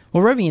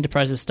 Well, Roving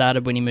Enterprises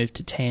started when he moved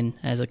to 10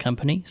 as a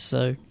company.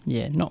 So,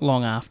 yeah, not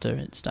long after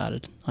it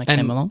started, I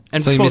came along.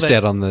 And So you before missed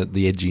that- out on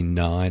the edgy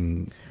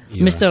 9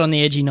 era. Missed out on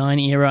the edgy 9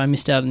 era. I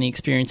missed out on the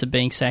experience of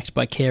being sacked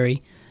by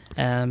Kerry.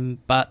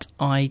 But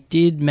I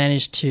did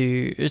manage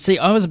to... See,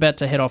 I was about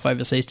to head off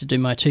overseas to do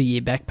my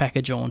 2-year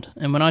backpacker jaunt.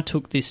 And when I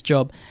took this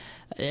job,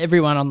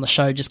 everyone on the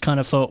show just kind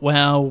of thought,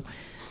 well...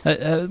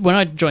 when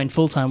I joined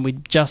full-time,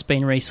 we'd just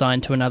been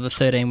re-signed to another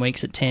 13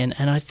 weeks at 10,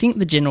 and I think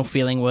the general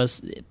feeling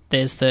was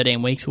there's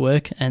 13 weeks'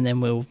 work, and then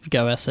we'll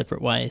go our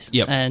separate ways.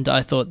 Yep. And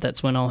I thought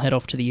that's when I'll head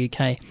off to the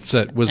UK.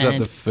 So was that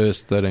And the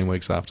first 13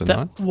 weeks after 9?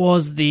 That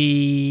was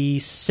the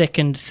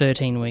second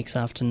 13 weeks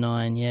after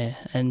 9, yeah.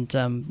 And,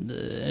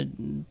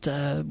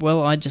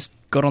 well, I just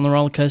got on the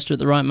roller coaster at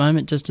the right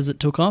moment just as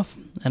it took off,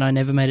 and I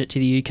never made it to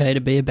the UK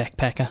to be a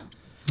backpacker.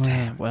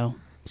 Damn. Well.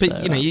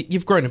 But, so,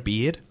 you've grown a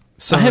beard.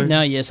 So I have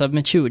now, yes. I've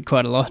matured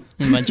quite a lot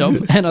in my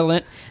job, and I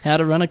learnt how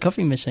to run a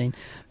coffee machine.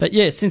 But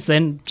yeah, since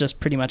then, just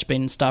pretty much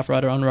been staff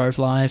writer on Rove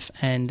Live,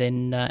 and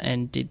then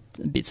and did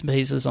bits and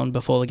pieces on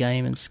Before the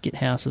Game and Skit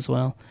House as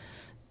well.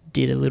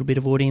 Did a little bit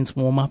of audience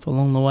warm up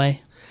along the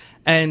way.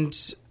 And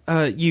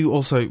you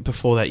also,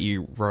 before that,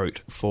 you wrote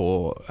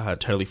for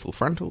Totally Full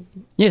Frontal.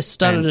 Yes,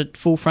 started at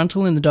Full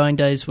Frontal in the dying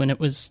days when it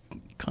was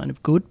kind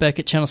of good back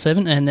at Channel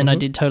 7, and then I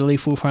did Totally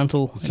Full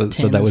Frontal at 10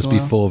 So that was as well.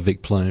 before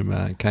Vic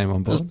Plume came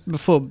on It was board?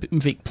 before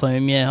Vic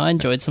Plume, yeah. I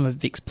enjoyed some of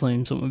Vic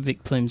Plume's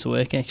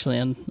work, actually,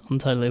 on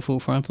Totally Full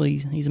Frontal.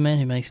 He's a man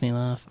who makes me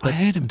laugh. I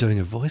heard him doing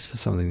a voice for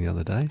something the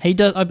other day. He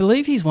does. I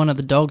believe he's one of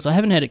the dogs. I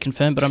haven't had it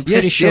confirmed, but I'm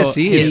pretty Yes, sure yes,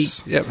 he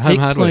is. Yep, Home Vic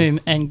Hardware. Plume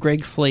and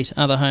Greg Fleet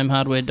are the Home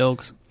Hardware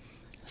dogs.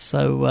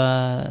 So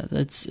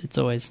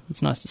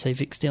it's nice to see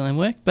Vic still in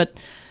work. But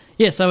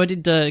yeah, so I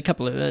did a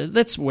couple of.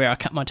 That's where I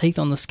cut my teeth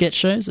on the sketch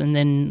shows, and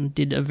then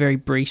did a very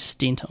brief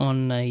stint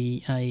on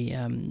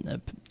a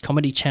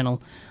Comedy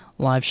Channel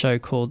live show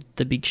called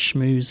The Big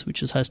Schmooze, which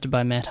was hosted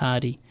by Matt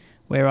Hardy.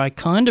 Where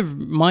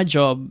my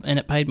job, and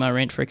it paid my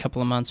rent for a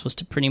couple of months, was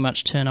to pretty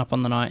much turn up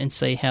on the night and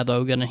see how they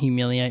were going to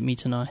humiliate me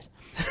tonight.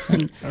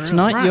 And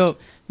tonight, right.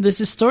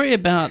 there's a story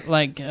about,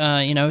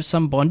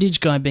 some bondage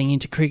guy being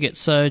into cricket.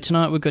 So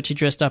tonight we've got you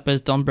dressed up as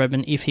Don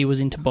Bradman if he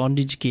was into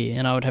bondage gear,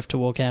 and I would have to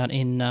walk out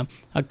in a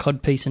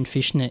codpiece and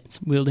fishnets,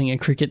 wielding a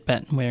cricket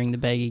bat and wearing the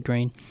baggy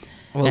green.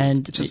 Well,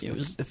 and just it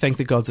was. thank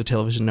the gods of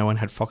television, no one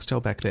had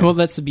Foxtel back then. Well,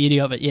 that's the beauty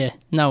of it. Yeah,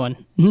 no one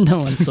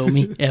saw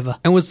me ever.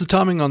 And was the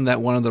timing on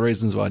that one of the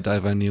reasons why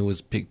Dave O'Neill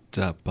was picked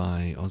up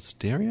by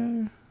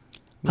Austereo?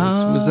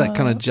 Was that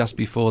kind of just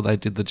before they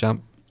did the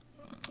jump?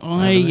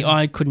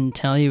 I couldn't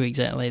tell you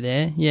exactly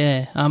there.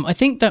 Yeah, I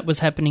think that was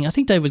happening. I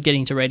think Dave was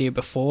getting to radio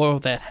before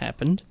that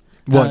happened.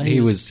 He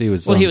was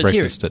on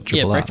Breakfast at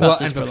Triple R. Well,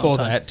 and before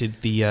that, did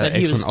the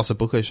excellent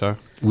Ossobuco show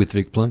with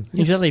Vic Plum.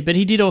 Yes. Exactly, but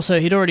he'd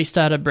already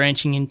started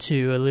branching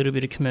into a little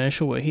bit of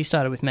commercial work. He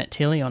started with Matt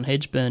Tilley on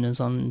Hedge Burners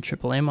on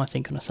Triple M, I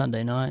think, on a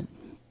Sunday night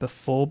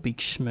before Big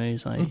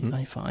Schmooze.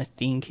 I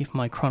think, if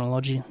my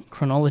chronology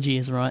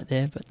is right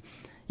there, but.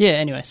 Yeah,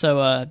 anyway,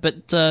 so,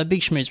 but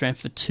Big Schmooze ran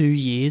for 2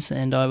 years,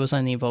 and I was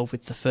only involved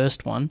with the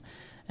first one,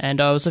 and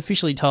I was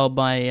officially told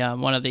by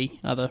one of the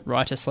other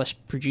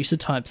writer/producer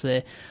types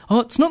there,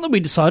 it's not that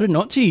we decided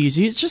not to use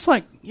you, it's just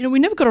like, we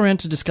never got around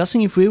to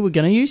discussing if we were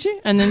going to use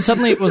you, and then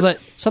suddenly it was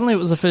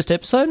the first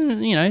episode,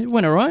 and, it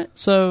went all right,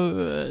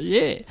 so,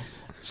 yeah,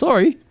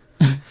 sorry.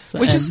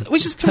 Which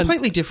is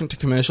completely different to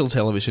commercial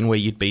television, where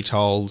you'd be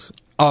told,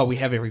 we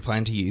have every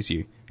plan to use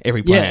you.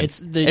 Every plan. Yeah, it's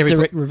the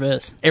direct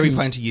reverse. Every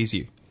plan to use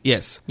you.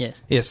 Yes.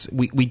 Yes,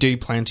 we do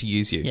plan to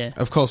use you. Yeah.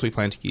 Of course we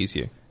plan to use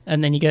you.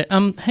 And then you go,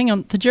 hang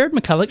on, the Jared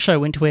McCulloch show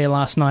went to air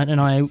last night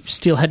and I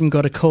still hadn't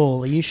got a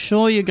call. Are you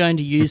sure you're going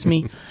to use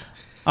me?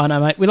 Oh, no,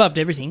 mate, we loved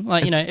everything.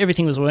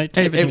 Everything was worked,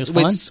 everything was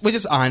fine. We're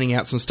just ironing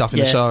out some stuff in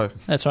the show.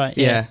 That's right,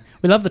 yeah.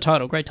 We love the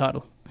title, great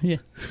title. Yeah.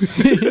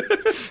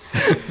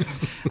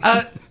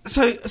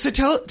 So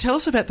tell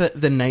us about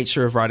the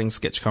nature of writing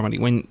sketch comedy.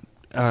 When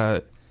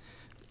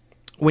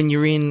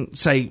you're in,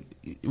 say,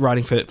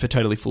 writing for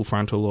Totally Full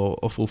Frontal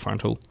or Full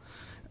Frontal,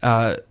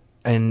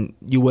 and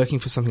you're working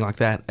for something like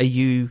that, are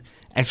you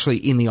actually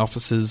in the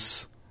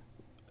offices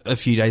a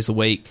few days a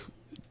week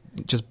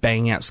just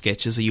banging out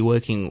sketches? Are you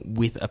working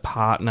with a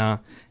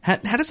partner? How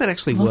does that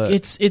actually work?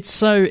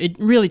 It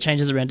really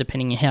changes around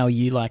depending on how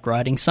you like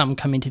writing. Some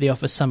come into the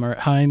office, some are at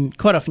home.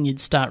 Quite often you'd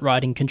start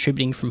writing,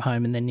 contributing from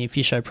home, and then if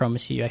your show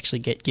promise, you actually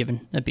get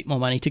given a bit more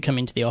money to come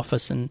into the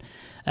office. And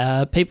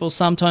people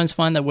sometimes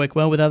find that work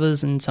well with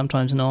others and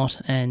sometimes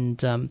not.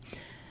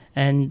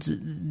 And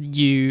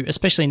you,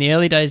 especially in the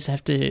early days,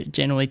 have to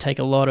generally take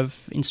a lot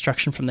of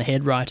instruction from the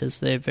head writers.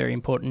 They're very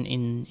important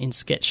in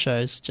sketch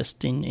shows,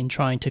 just in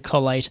trying to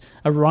collate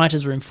a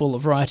writer's room full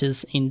of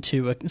writers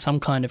into some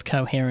kind of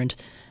coherent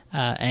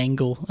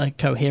angle, a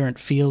coherent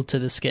feel to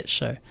the sketch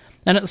show.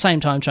 And at the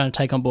same time, trying to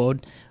take on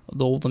board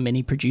all the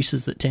many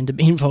producers that tend to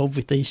be involved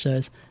with these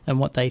shows and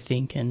what they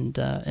think, and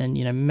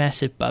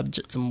massive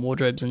budgets and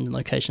wardrobes and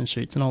location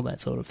shoots and all that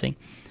sort of thing.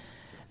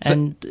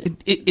 So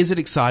is it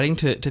exciting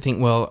to think,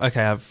 well,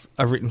 okay, I've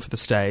written for the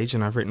stage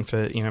and I've written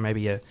for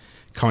maybe a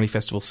comedy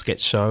festival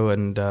sketch show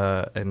and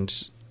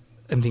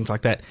things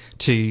like that,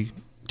 to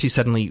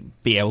suddenly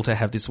be able to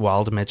have this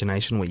wild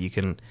imagination where you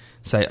can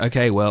say,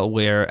 okay, well,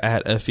 we're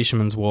at a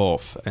fisherman's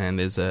wharf and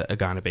there's a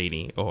guy in a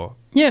beanie, or...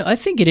 Yeah, I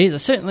think it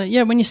is.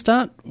 Certainly, when you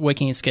start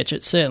working in sketch,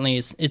 it certainly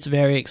is. It's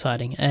very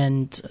exciting.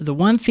 And the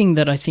one thing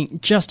that I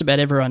think just about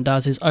everyone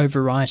does is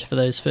overwrite for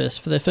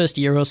their first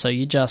year or so.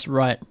 You just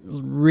write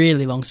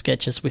really long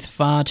sketches with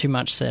far too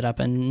much setup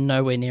and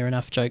nowhere near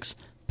enough jokes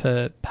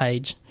per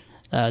page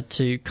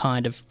to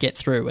kind of get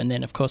through. And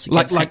then, of course, it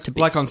gets hacked to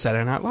bits. Like on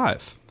Saturday Night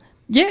Live.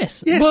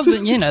 Yes. Well,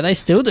 they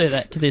still do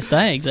that to this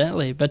day,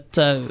 exactly. But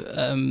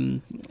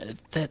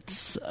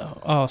that's...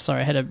 Oh,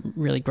 sorry, I had a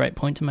really great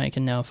point to make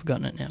and now I've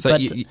forgotten it now. So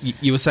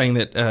you were saying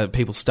that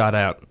people start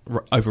out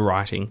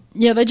overwriting.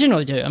 Yeah, they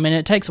generally do. I mean,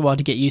 it takes a while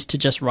to get used to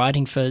just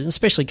writing for,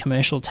 especially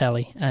commercial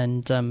tally.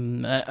 And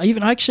I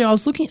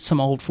was looking at some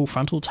old Full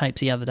Frontal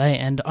tapes the other day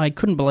and I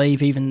couldn't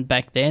believe even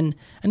back then,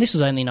 and this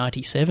was only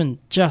 97,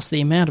 just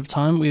the amount of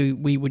time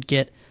we would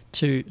get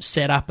to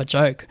set up a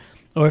joke.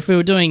 Or if we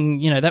were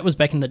doing, that was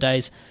back in the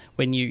days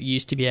when you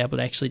used to be able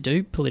to actually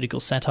do political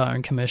satire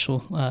and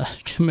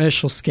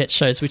commercial sketch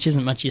shows, which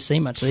isn't much you see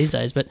much these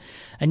days.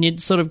 And you'd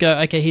sort of go,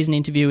 okay, here's an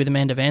interview with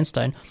Amanda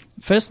Vanstone.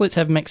 First, let's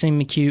have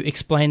Maxine McHugh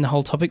explain the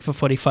whole topic for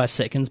 45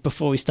 seconds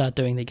before we start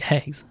doing the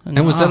gags.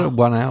 And was that a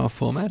 1 hour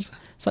format?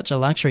 Such a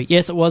luxury.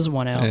 Yes, it was a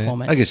 1 hour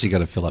format. I guess you got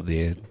to fill up the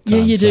air. Yeah,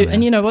 you do. Somehow.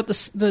 And you know what?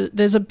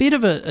 There's a bit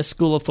of a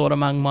school of thought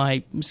among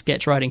my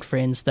sketch writing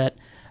friends that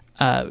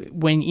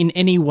when in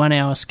any 1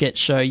 hour sketch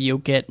show, you'll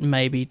get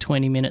maybe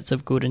 20 minutes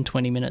of good and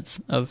 20 minutes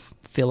of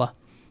filler.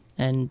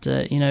 And,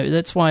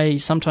 that's why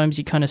sometimes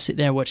you kind of sit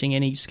there watching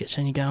any sketch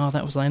and you go, oh,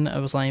 that was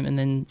lame. And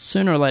then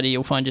sooner or later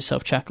you'll find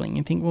yourself chuckling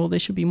and think, well, there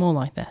should be more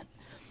like that.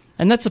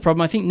 And that's the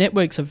problem. I think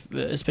networks have,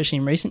 especially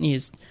in recent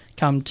years,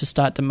 come to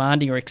start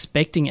demanding or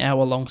expecting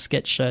hour-long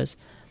sketch shows.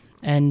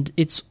 And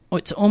it's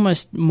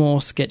almost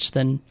more sketch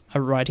than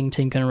a writing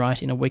team can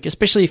write in a week,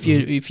 especially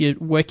if you're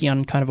working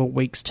on kind of a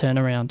week's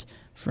turnaround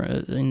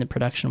in the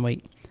production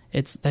week.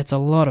 That's a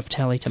lot of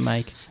tally to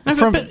make.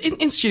 No, but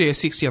in Studio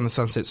 60 on the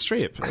Sunset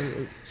Strip,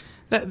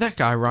 that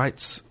guy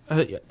writes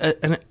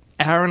an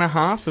hour and a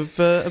half of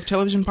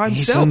television by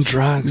He's himself. on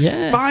drugs.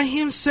 Yeah. By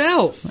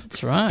himself.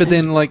 That's right. But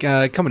then, like,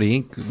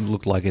 Comedy Inc.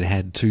 looked like it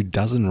had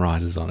 24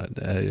 writers on it.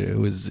 It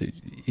was.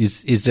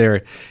 Is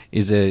there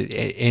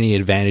any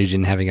advantage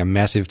in having a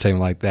massive team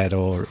like that,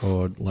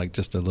 or like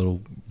just a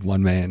little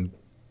one man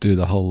do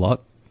the whole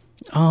lot?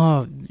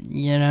 Oh,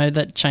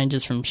 that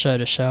changes from show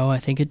to show. I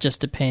think it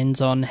just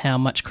depends on how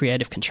much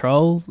creative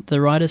control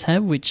the writers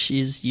have, which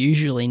is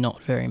usually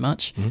not very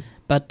much. Mm-hmm.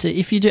 But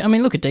if you do, I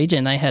mean, look at DJ,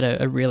 and they had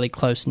a really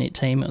close-knit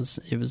team.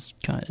 It was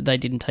kind of, they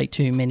didn't take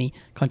too many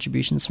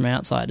contributions from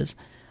outsiders,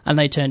 and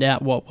they turned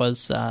out what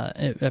was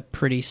a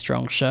pretty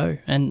strong show.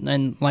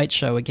 And Late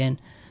Show, again,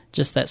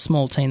 just that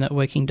small team, that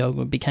Working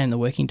Dog became the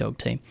Working Dog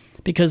team,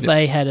 because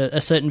they had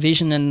a certain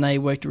vision and they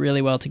worked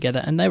really well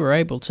together, and they were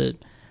able to,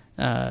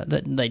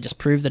 they just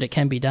proved that it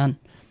can be done,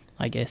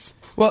 I guess.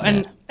 Well,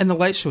 and The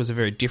Late Show was a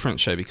very different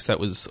show because that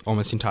was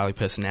almost entirely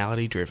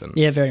personality driven.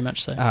 Yeah, very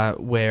much so.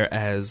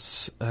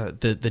 Whereas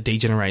the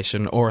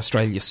D-Generation or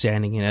Australia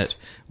Standing in It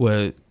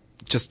were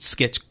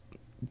just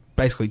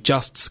basically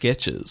just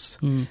sketches.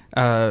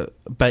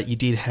 But you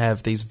did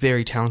have these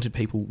very talented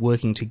people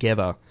working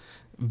together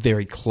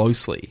very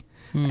closely.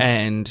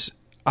 And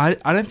I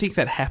don't think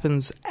that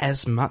happens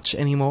as much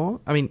anymore.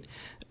 I mean,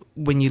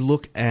 when you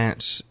look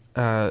at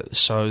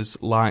shows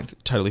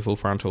like Totally Full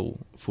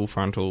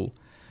Frontal,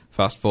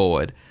 Fast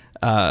Forward,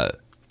 and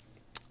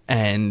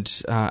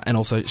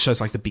also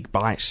shows like The Big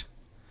Bite,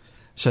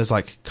 shows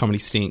like Comedy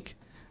Stink,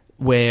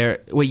 where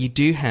you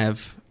do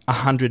have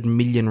 100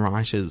 million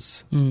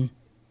writers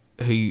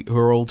who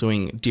are all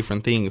doing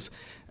different things.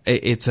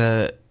 It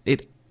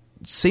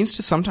seems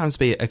to sometimes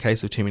be a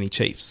case of too many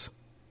chiefs.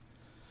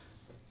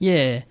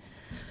 Yeah.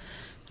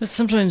 But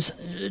sometimes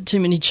too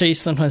many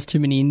chiefs, sometimes too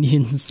many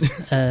Indians.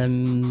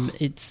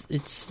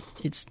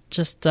 It's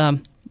just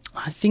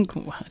I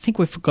think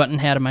we've forgotten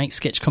how to make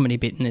sketch comedy a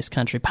bit in this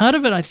country. Part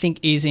of it, I think,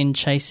 is in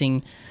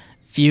chasing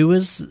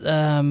viewers.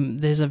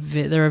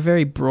 There are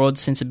very broad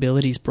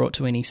sensibilities brought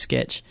to any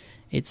sketch.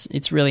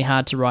 It's really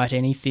hard to write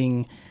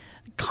anything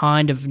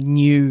kind of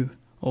new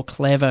or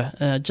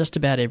clever. Just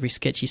about every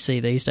sketch you see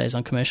these days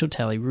on commercial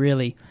telly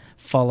really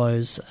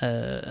follows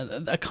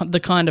the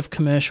kind of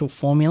commercial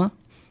formula.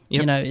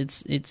 Yep.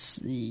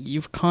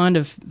 You've kind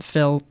of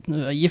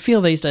you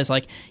feel these days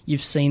like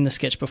you've seen the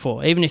sketch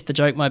before, even if the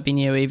joke might be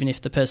new, even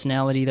if the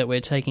personality that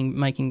we're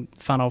making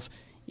fun of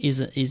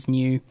is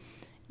new.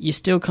 You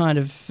still kind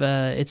of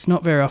it's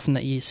not very often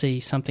that you see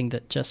something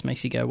that just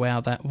makes you go,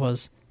 wow, that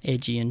was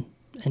edgy and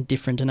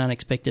different and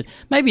unexpected.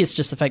 Maybe it's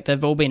just the fact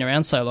they've all been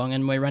around so long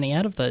and we're running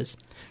out of those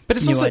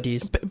new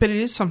ideas. But it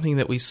is something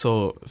that we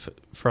saw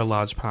for a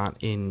large part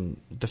in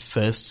the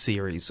first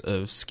series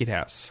of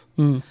Skithouse.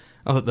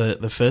 I thought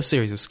the first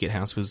series of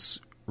Skithouse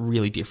was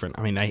really different.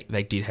 I mean,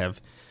 they did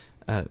have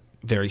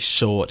very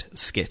short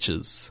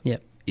sketches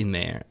in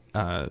there.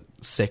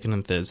 Second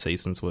and third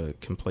seasons were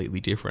completely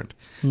different.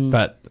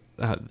 But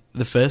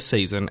the first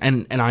season,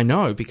 and I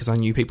know because I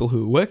knew people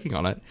who were working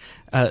on it,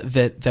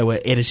 that they were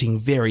editing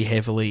very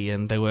heavily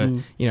and they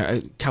were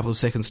a couple of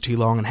seconds too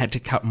long and had to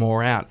cut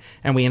more out.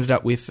 And we ended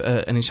up with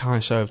an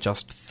entire show of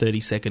just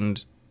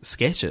 30-second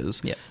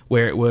sketches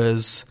where it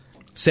was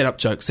set up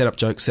joke, set up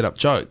joke, set up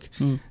joke.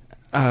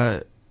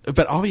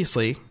 But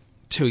obviously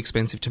too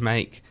expensive to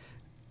make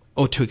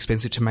or too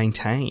expensive to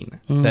maintain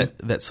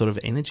that sort of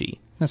energy.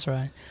 That's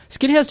right.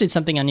 Skithouse did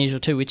something unusual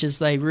too, which is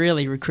they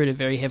really recruited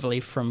very heavily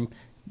from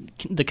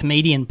the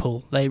comedian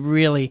pool. They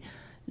really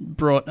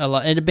brought a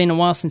lot. It had been a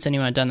while since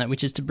anyone had done that,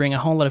 which is to bring a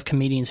whole lot of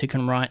comedians who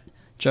can write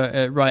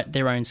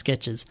their own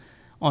sketches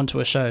onto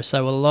a show.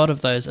 So a lot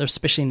of those,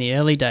 especially in the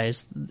early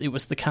days, it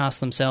was the cast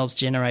themselves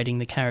generating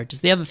the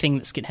characters. The other thing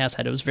that Skithouse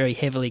had, it was very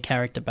heavily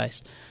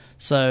character-based.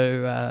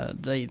 So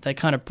they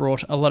kind of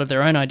brought a lot of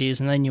their own ideas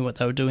and they knew what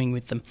they were doing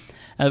with them.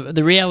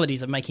 The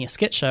realities of making a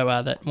sketch show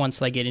are that once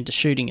they get into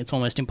shooting, it's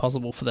almost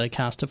impossible for the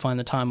cast to find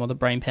the time or the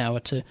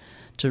brainpower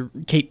to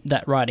keep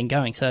that writing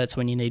going. So that's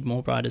when you need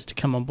more writers to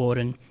come on board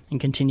and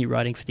continue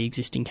writing for the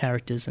existing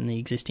characters and the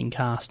existing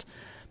cast.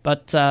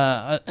 But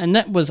and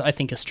that was, I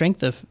think, a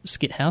strength of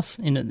Skithouse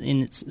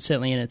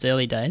certainly in its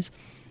early days.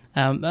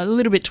 A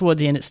little bit towards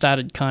the end, it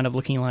started kind of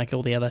looking like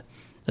all the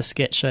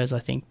sketch shows, I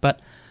think. But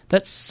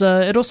that's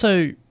it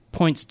also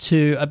points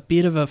to a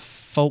bit of a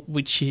fault,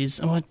 which is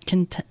what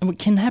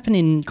can happen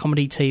in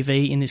comedy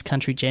TV in this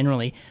country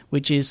generally,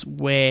 which is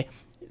where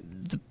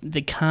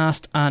the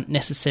cast aren't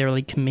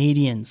necessarily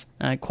comedians.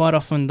 Quite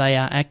often they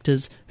are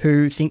actors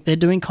who think they're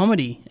doing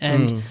comedy,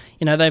 and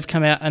they've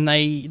come out and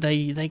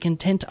they can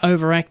tend to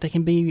overact. They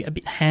can be a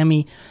bit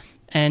hammy,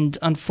 and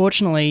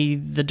unfortunately,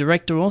 the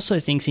director also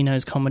thinks he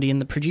knows comedy, and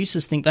the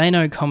producers think they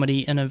know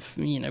comedy, and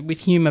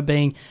with humour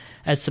being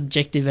as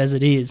subjective as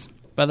it is.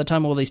 By the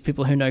time all these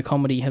people who know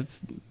comedy have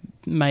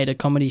made a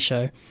comedy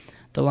show,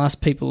 the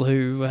last people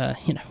who,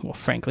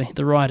 frankly,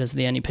 the writers are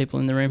the only people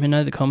in the room who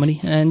know the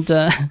comedy, and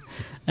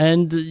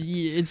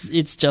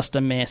it's just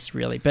a mess,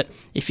 really. But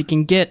if you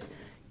can get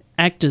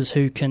actors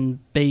who can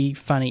be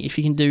funny, if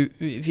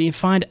you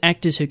find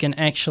actors who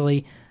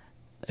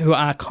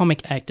are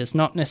comic actors,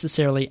 not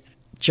necessarily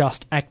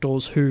just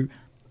actors who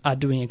are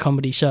doing a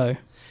comedy show.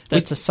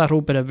 That's a subtle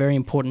but a very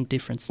important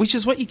difference. Which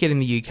is what you get in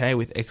the UK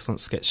with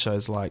excellent sketch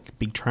shows like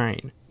Big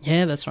Train.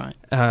 Yeah, that's right.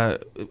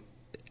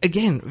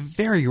 Again,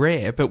 very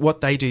rare, but what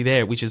they do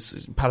there, which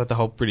is part of the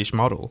whole British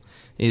model,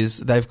 is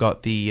they've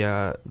got the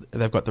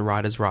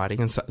writers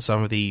writing, and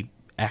some of the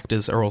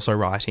actors are also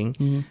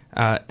writing,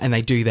 and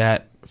they do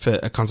that for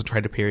a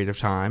concentrated period of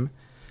time,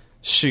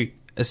 shoot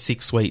a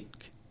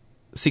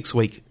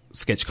 6-week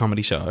sketch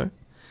comedy show,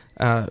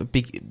 and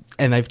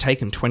they've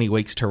taken 20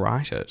 weeks to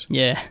write it.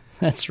 Yeah,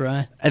 that's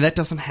right. And that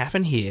doesn't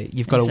happen here.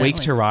 You've got a week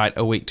to write,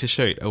 a week to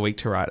shoot, a week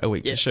to write, a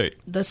week to shoot.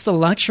 That's the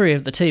luxury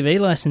of the TV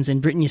license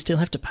in Britain. You still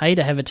have to pay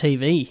to have a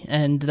TV,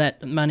 and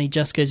that money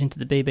just goes into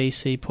the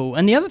BBC pool.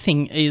 And the other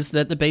thing is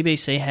that the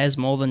BBC has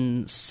more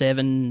than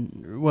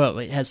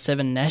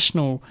 7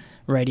 national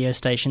radio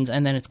stations,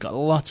 and then it's got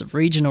lots of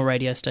regional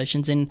radio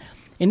stations. In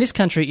this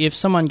country, if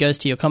someone goes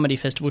to your comedy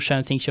festival show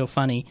and thinks you're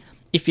funny,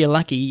 if you're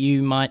lucky,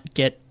 you might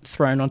get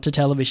thrown onto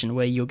television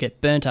where you'll get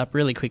burnt up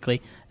really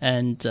quickly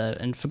and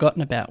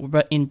forgotten about.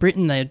 But in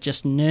Britain, they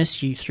just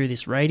nurse you through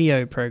this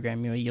radio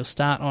program. You'll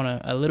start on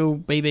a little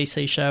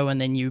BBC show,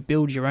 and then you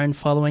build your own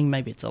following.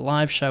 Maybe it's a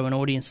live show, and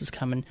audiences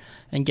come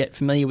and get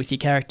familiar with your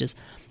characters.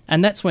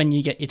 And that's when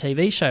you get your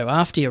TV show,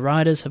 after your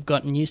writers have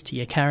gotten used to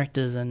your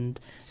characters and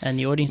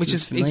the audience. Which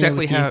is familiar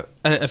exactly with you. how,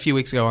 a few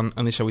weeks ago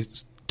on this show, we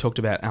talked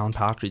about Alan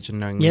Partridge and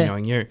Knowing Me,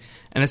 Knowing You.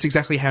 And that's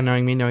exactly how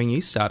Knowing Me, Knowing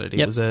You started.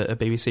 It was a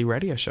BBC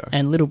radio show.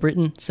 And Little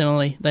Britain,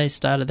 similarly, they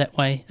started that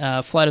way.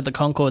 Flight of the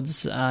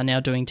Conchords are now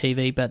doing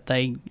TV, but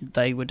they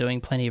were doing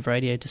plenty of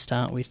radio to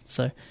start with.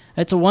 So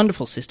it's a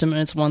wonderful system,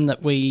 and it's one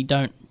that we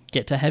don't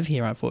get to have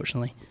here,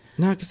 unfortunately.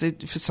 No, because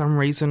for some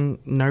reason,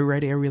 no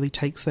radio really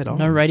takes that on.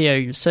 No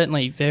radio,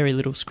 certainly very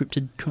little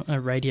scripted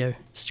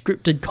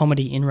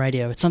comedy in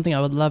radio. It's something I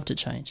would love to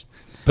change.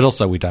 But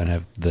also we don't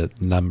have the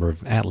number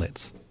of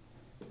outlets.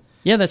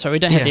 Yeah, that's right. We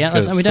don't have the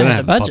outlets, and we don't have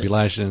the budgets.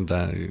 Population.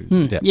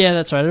 Yeah,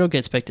 that's right. It all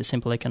gets back to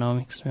simple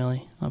economics,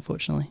 really,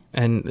 unfortunately.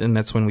 And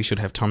that's when we should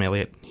have Tom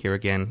Elliott here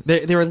again.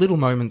 There are little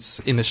moments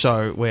in the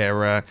show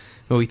where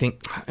we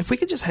think, if we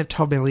could just have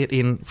Tom Elliott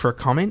in for a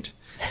comment,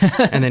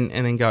 and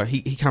then go.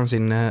 He comes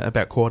in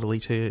about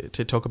quarterly to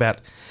talk about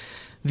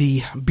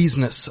the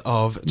business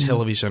of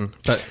television,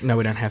 but no,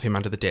 we don't have him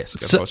under the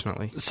desk,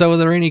 unfortunately. So are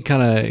there any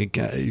kind of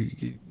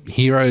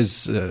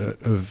heroes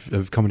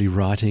of comedy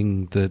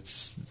writing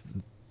that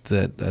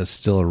are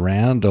still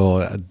around,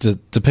 or do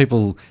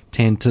people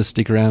tend to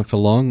stick around for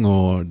long,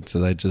 or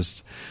do they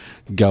just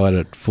go at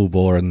it full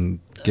bore and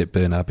get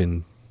burnt up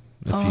in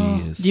a few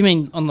years? Do you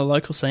mean on the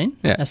local scene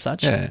as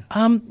such? Yeah.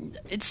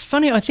 It's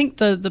funny. I think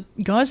the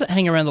guys that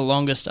hang around the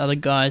longest are the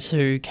guys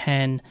who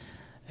can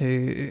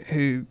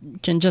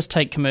just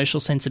take commercial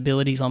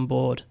sensibilities on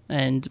board.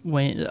 And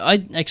when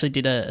I actually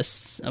did a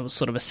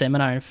sort of a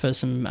seminar for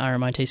some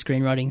RMIT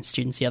screenwriting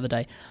students the other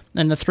day,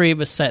 and the three of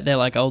us sat there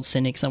like old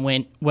cynics and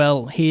went,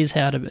 well, here's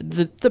how to...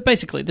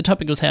 basically, the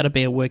topic was how to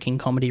be a working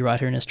comedy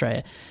writer in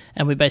Australia.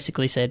 And we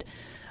basically said,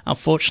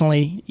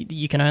 unfortunately,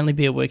 you can only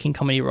be a working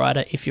comedy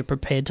writer if you're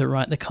prepared to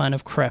write the kind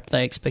of crap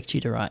they expect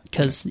you to write,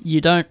 because you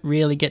don't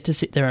really get to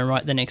sit there and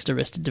write the next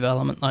Arrested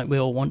Development like we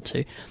all want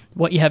to.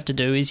 What you have to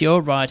do is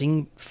you're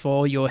writing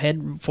for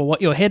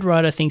what your head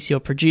writer thinks your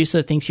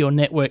producer thinks your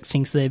network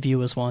thinks their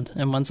viewers want.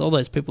 And once all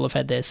those people have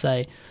had their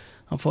say,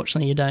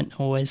 unfortunately, you don't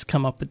always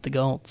come up with the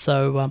gold.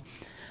 So I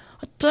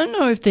don't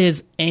know if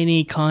there's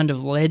any kind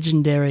of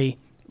legendary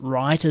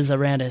writers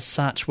around as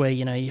such where,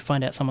 you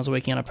find out someone's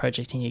working on a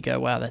project and you go,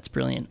 wow, that's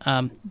brilliant.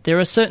 There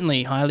are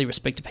certainly highly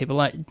respected people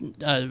like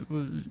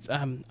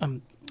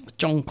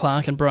John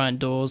Clark and Brian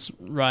Dawes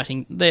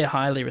writing. They're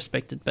highly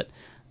respected, but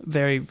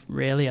very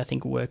rarely, I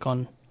think, work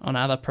on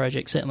other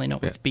projects, certainly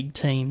not with big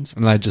teams.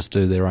 And they just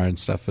do their own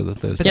stuff for the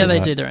Thursday Yeah, night.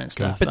 they do their own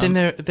stuff. But then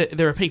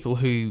there are people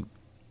who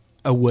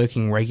are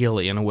working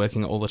regularly and are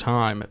working all the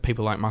time.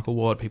 People like Michael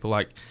Ward, people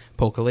like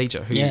Paul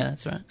Collegia, who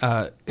that's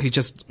right. Who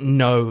just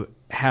know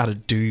how to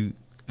do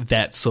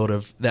that sort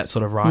of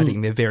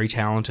writing. They're very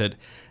talented,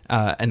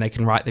 and they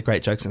can write the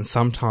great jokes. And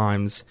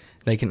sometimes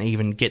they can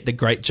even get the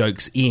great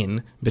jokes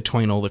in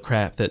between all the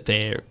crap that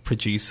their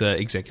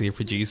executive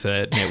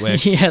producer, network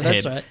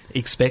head right.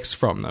 expects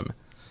from them.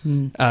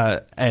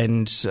 So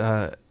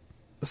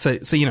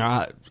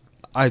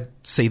I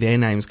see their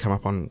names come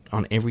up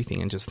on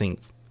everything and just think,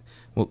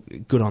 well,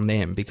 good on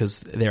them,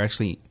 because they're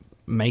actually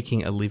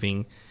making a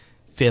living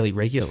fairly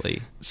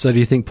regularly. So do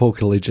you think Paul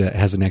Collegia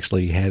hasn't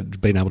actually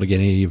been able to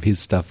get any of his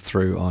stuff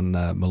through on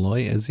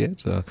Malloy as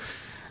yet? Or,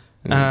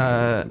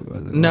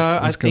 no,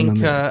 I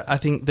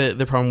think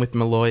the problem with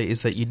Malloy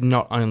is that you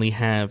not only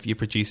have your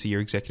producer,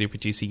 your executive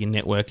producer, your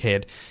network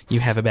head, you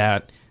have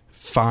about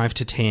 5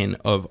 to 10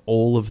 of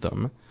all of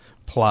them,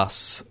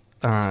 plus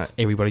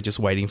everybody just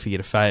waiting for you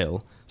to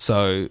fail.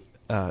 So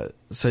I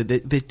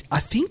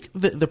think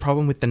the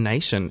problem with the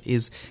Nation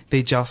is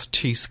they're just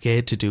too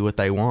scared to do what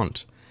they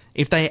want.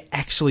 If they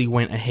actually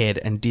went ahead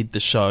and did the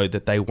show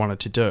that they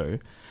wanted to do,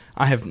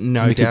 I have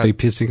no he doubt could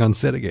be pissing on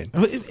set again.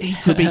 he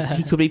could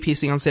be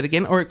pissing on set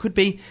again, or it could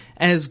be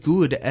as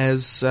good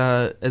as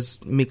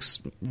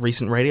Mick's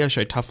recent radio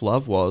show Tough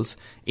Love was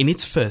in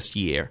its first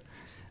year.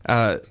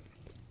 I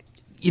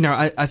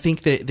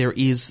think that there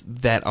is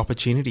that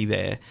opportunity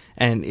there,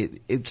 and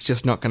it's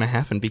just not going to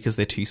happen because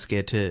they're too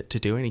scared to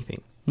do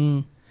anything.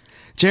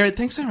 Jared,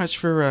 thanks so much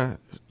for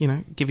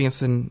giving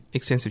us an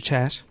extensive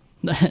chat.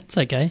 It's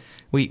okay.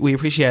 We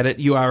appreciate it.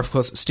 You are, of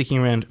course, sticking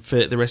around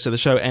for the rest of the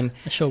show, and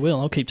I sure will.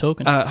 I'll keep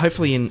talking.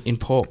 hopefully in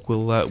Pork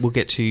we'll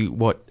get to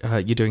what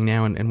you're doing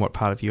now and what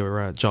part of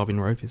your job in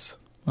Rope is.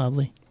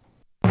 Lovely.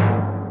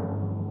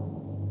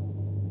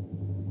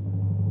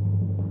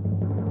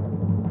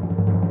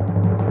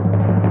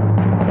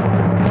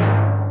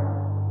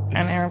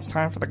 And now it's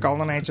time for the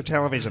golden age of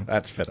television.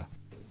 That's better.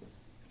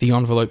 The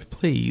envelope,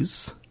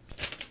 please.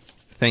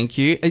 Thank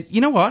you.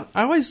 You know what?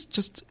 I always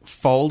just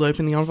fold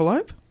open the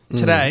envelope.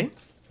 Today,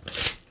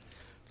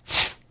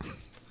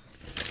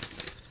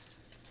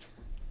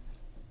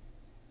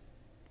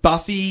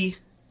 Buffy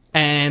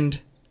and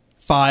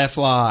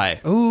Firefly.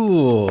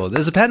 Ooh,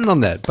 there's a pattern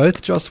on that.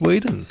 Both Joss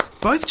Whedon.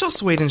 Both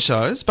Joss Whedon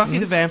shows. Buffy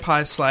the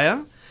Vampire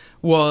Slayer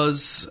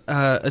was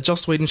a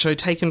Joss Whedon show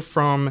taken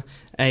from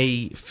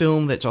a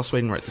film that Joss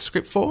Whedon wrote the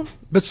script for.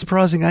 But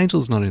Surprising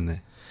Angel's not in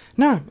there.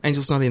 No,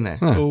 Angel's not in there.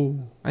 Oh.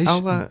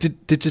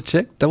 Did you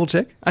check? Double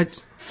check?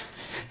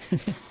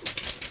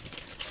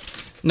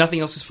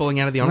 Nothing else is falling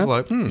out of the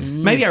envelope.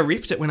 Maybe I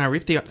ripped it when I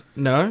ripped the...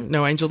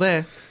 No Angel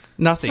there.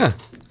 Nothing. Huh.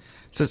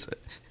 So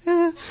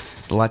the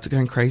lights are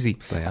going crazy.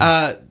 They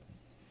are.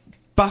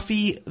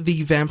 Buffy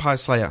the Vampire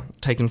Slayer,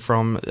 taken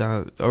from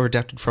or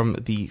adapted from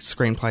the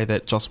screenplay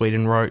that Joss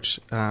Whedon wrote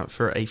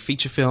for a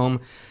feature film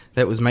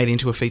that was made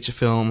into a feature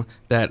film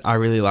that I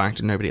really liked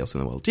and nobody else in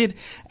the world did.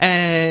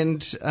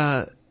 And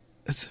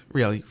it's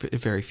really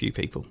very few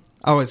people.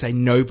 I won't say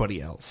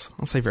nobody else.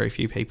 I'll say very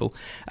few people.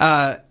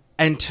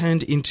 And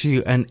turned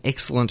into an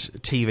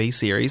excellent TV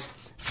series.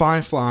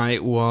 Firefly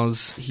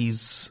was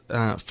his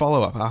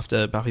follow-up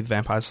after Buffy the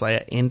Vampire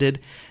Slayer ended.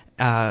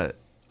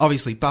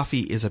 Obviously, Buffy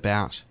is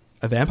about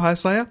a vampire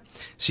slayer.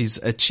 She's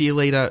a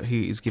cheerleader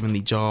who is given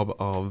the job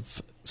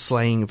of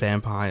slaying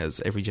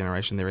vampires. Every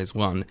generation there is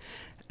one.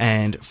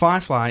 And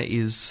Firefly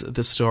is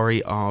the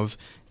story of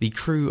the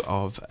crew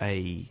of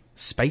a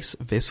space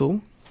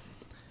vessel.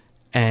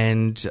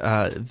 And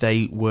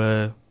they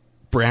were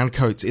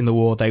browncoats in the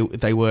war.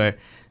 They were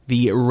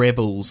the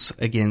rebels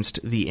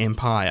against the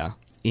Empire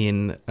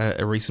in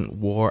a recent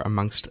war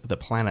amongst the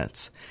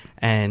planets.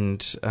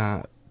 And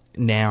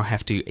now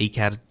have to eke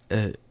out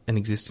an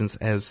existence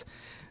as...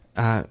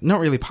 not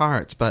really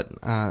pirates, but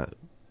kind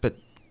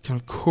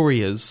of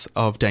couriers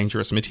of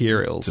dangerous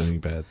materials, doing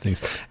bad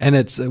things. And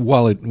it's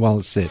while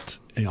it's set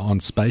on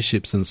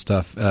spaceships and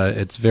stuff,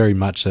 it's very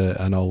much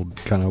an old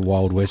kind of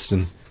Wild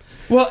Western.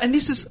 Well, and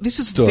this is the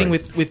story. thing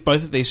with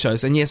both of these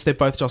shows, and yes, they're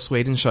both Joss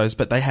Whedon shows,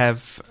 but they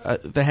have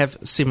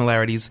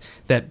similarities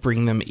that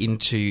bring them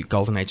into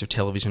golden age of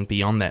television.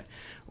 Beyond that,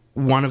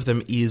 one of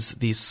them is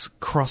this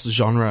cross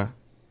genre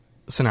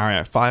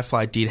scenario.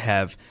 Firefly did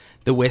have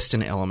the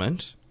Western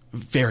element.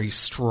 Very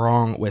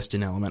strong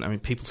Western element. I mean,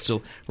 people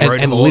still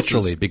rode and horses.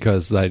 literally,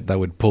 because they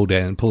would pull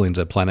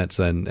into planets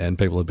and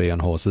people would be on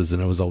horses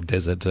and it was all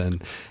desert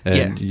and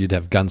you'd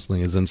have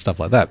gunslingers and stuff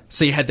like that.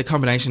 So you had the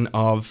combination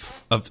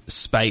of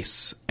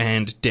space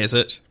and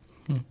desert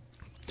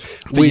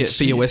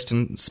for your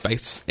Western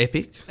space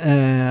epic.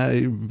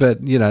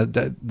 But, you know,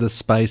 the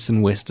space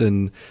and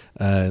Western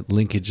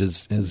linkage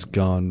has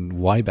gone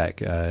way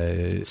back.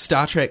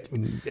 Star Trek.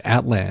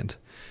 Outland.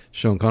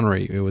 Sean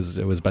Connery, it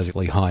was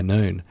basically High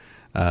Noon,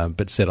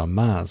 but set on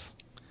Mars.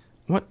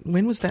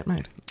 When was that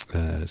made?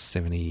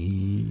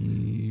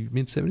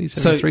 Mid-70s,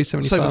 73,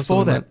 75.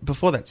 So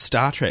before that,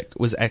 Star Trek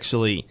was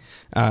actually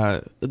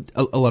a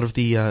lot of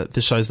the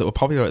shows that were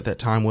popular at that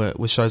time were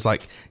shows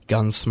like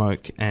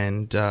Gunsmoke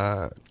and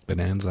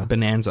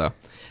Bonanza,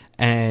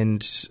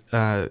 and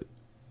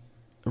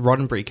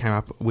Roddenberry came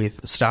up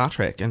with Star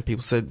Trek, and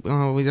people said,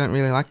 "Oh, we don't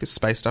really like this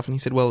space stuff." And he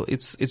said, "Well,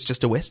 it's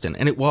just a Western,"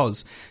 and it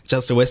was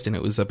just a Western.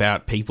 It was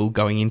about people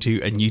going into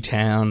a new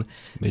town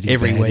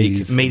every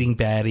week, meeting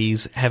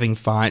baddies, having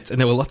fights, and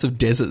there were lots of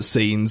desert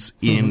scenes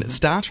in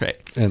Star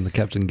Trek. And the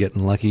captain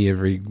getting lucky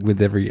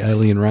with every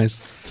alien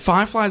race.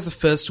 Firefly is the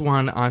first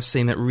one I've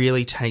seen that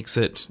really takes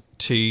it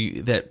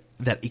to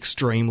that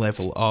extreme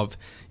level of,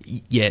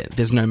 yeah,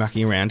 there's no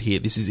mucking around here.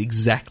 This is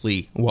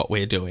exactly what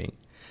we're doing.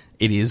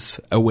 It is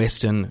a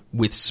Western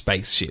with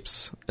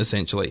spaceships,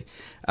 essentially.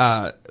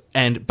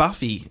 And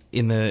Buffy,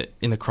 in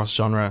the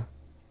cross-genre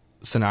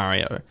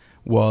scenario,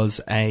 was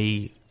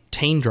a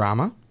teen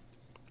drama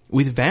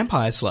with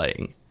vampire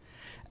slaying.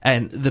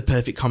 And the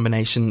perfect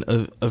combination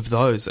of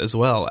those as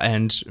well,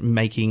 and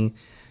making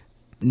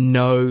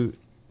no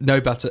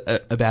buts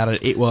about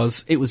it. It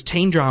was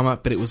teen drama,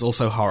 but it was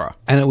also horror.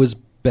 And it was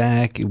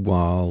back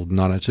while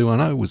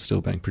 90210 was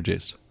still being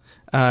produced.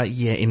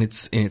 In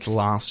its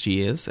last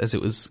years, as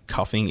it was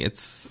coughing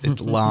its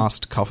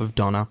last cough of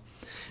Donna.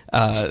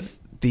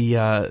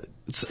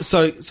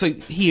 So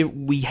here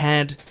we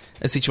had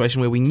a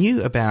situation where we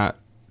knew about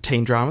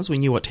teen dramas. We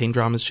knew what teen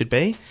dramas should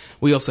be.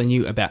 We also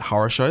knew about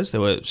horror shows. There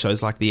were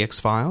shows like The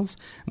X-Files.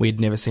 We had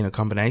never seen a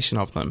combination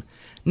of them.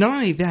 Not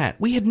only that,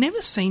 we had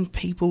never seen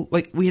teenagers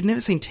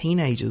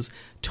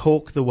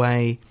talk the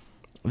way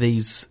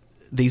these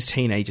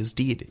teenagers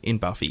did in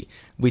Buffy,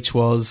 which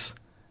was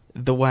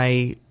the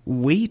way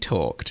we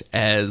talked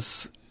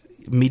as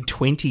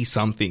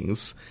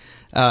mid-20-somethings.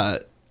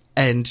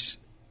 And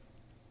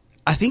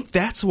I think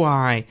that's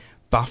why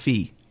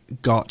Buffy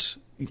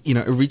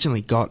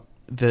originally got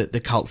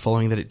the cult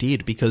following that it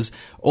did, because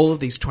all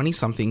of these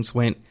 20-somethings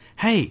went,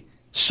 hey,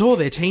 sure,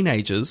 they're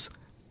teenagers,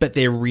 but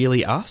they're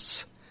really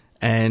us.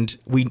 And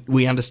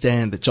we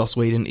understand that Joss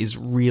Whedon is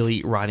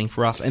really writing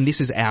for us. And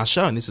this is our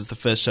show, and this is the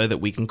first show that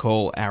we can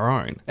call our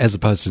own. As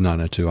opposed to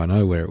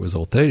 90210, where it was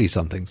all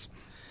 30-somethings.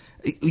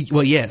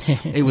 Well,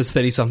 yes, it was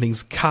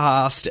 30-somethings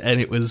cast, and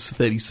it was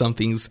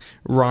 30-somethings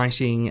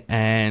writing,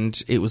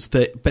 and it was...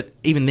 but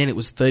even then, it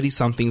was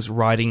 30-somethings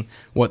writing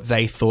what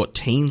they thought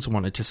teens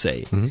wanted to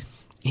see. Mm-hmm.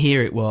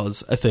 Here it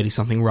was a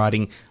 30-something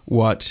writing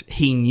what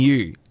he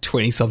knew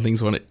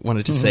 20-somethings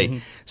wanted to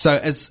see. So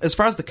as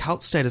far as the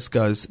cult status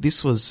goes,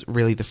 this was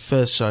really the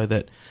first show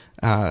that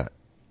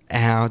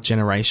our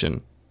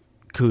generation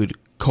could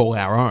call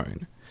our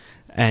own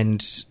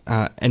and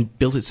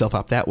build itself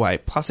up that way.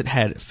 Plus it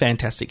had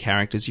fantastic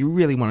characters. You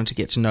really wanted to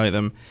get to know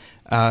them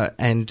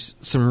and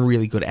some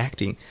really good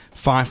acting.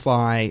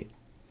 Firefly,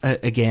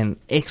 again,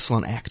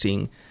 excellent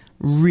acting,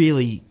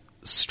 really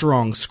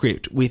strong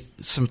script with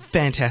some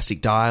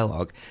fantastic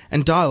dialogue,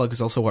 and dialogue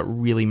is also what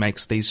really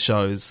makes these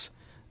shows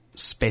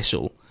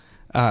special.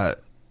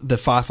 The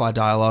Firefly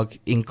dialogue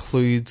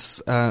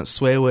includes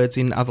swear words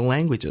in other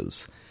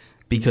languages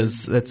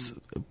because that's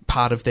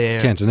part of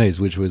their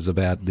Cantonese, which was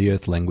about the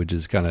Earth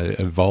languages kind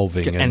of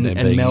evolving and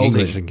being melding.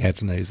 English and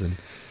Cantonese,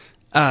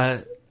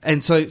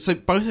 and so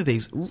both of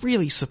these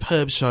really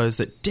superb shows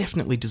that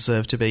definitely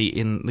deserve to be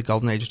in the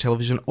golden age of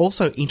television.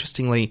 Also,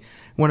 interestingly,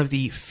 one of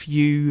the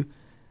few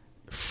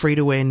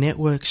free-to-air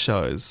network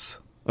shows,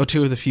 or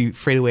two of the few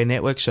free-to-air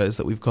network shows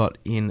that we've got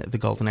in the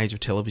golden age of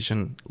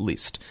television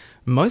list.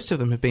 Most of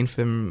them have been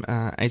from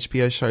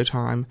HBO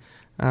Showtime,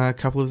 a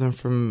couple of them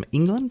from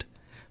England,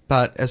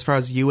 but as far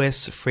as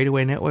US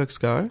free-to-air networks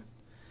go,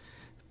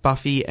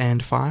 Buffy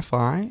and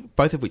Firefly,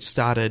 both of which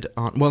started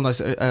on...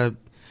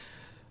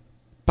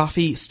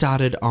 Buffy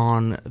started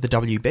on the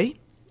WB,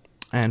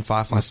 and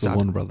Firefly That's started... the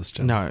Warner Brothers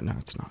channel. No,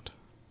 it's not.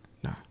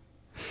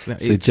 No,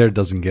 See, Jared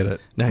doesn't get it.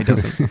 No, he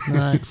doesn't.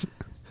 No.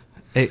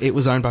 It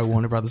was owned by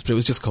Warner Brothers, but it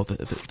was just called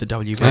the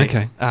WB.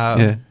 Okay.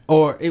 Yeah.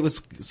 Or it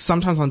was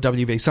sometimes on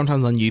WB,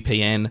 sometimes on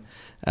UPN,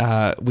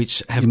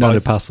 which have United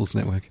both Parcels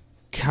Network.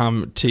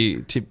 come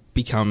to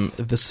become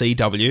the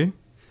CW.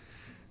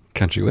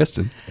 Country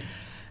Western.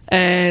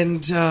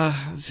 And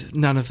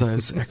none of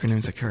those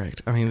acronyms are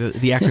correct. I mean,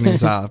 the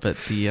acronyms are, but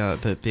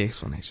the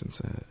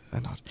explanations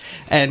are not.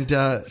 And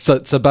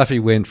So Buffy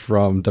went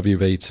from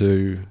WB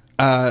to...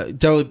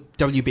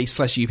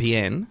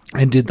 WB/UPN.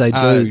 And did they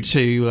do...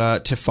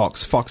 to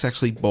Fox. Fox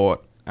actually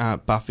bought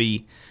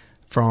Buffy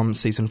from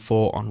season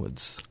 4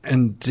 onwards.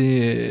 And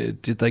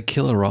did they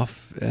kill her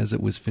off as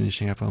it was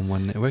finishing up on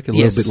one network? A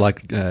Yes. little bit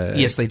like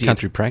Yes, they did.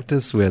 Country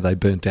Practice, where they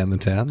burnt down the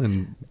town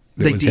and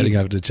They it was did. heading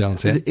over to Channel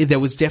 10? There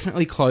was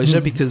definitely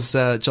closure because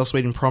Joss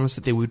Whedon promised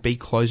that there would be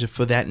closure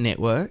for that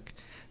network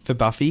for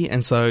Buffy,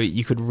 and so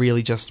you could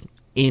really just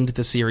end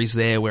the series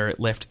there where it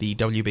left the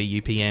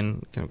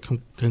WB-UPN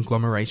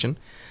conglomeration,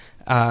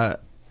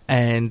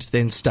 and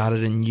then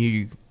started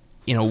anew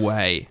in a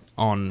way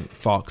on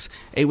Fox.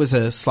 It was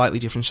a slightly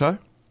different show.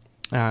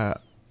 I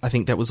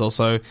think that was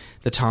also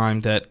the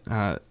time that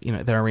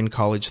they were in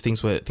college.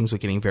 Things were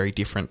getting very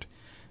different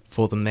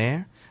for them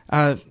there.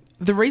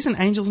 The reason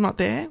Angel's not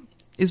there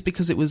is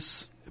because it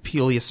was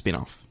purely a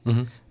spin-off.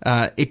 Mm-hmm.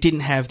 It didn't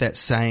have that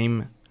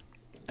same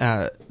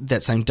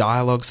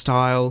dialogue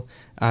style.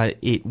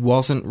 It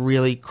wasn't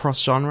really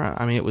cross-genre.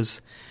 I mean, it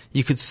was...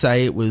 You could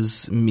say it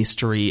was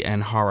mystery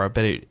and horror,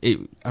 but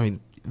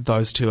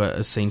those two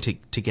are seen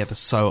together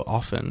so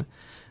often.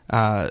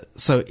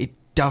 So it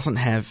doesn't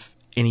have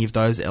any of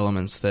those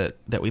elements that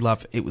we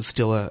love. It was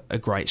still a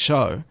great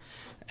show.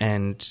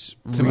 And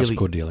Too much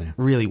Cordelia.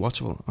 Really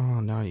watchable. Oh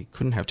no, you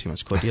couldn't have too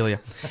much Cordelia.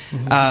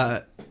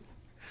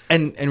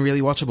 And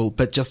really watchable,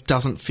 but just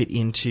doesn't fit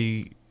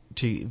into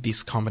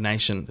this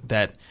combination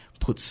that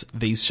puts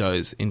these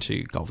shows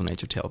into golden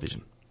age of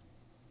television.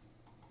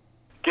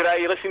 G'day,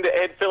 you're listening to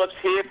Ed Phillips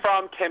here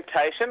from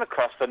Temptation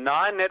across the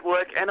Nine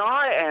Network, and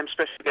I am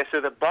special guest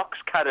of the Box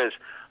Cutters.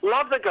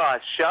 Love the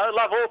guys' show,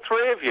 love all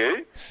three of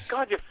you.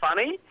 God, you're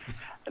funny.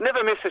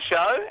 Never miss a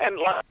show, and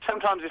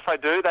sometimes if I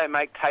do, they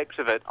make tapes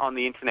of it on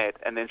the internet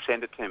and then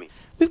send it to me.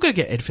 We've got to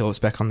get Ed Phillips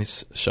back on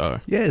this show.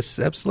 Yes,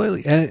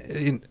 absolutely.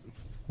 And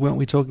weren't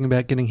we talking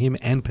about getting him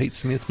and Pete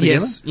Smith together?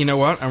 Yes, you know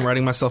what? I'm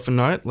writing myself a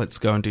note. Let's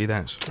go and do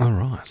that. All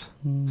right.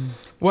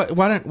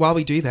 While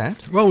we do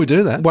that,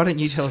 why don't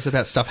you tell us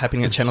about stuff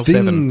happening at Channel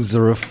 7? Things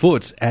are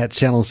afoot at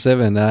Channel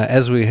 7.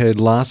 As we heard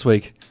last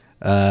week,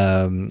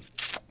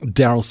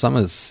 Daryl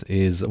Summers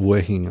is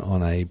working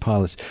on a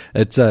pilot.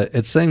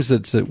 It seems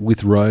that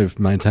with Rove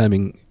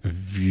maintaining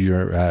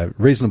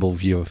reasonable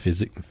viewer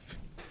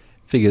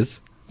figures,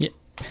 Yep.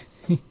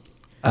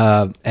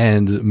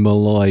 and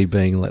Malloy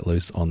being let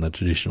loose on the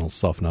traditional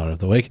soft night of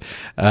the week,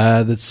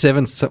 that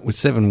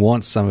Seven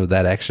wants some of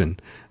that action.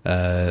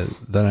 They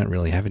don't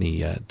really have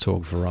any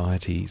talk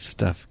variety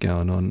stuff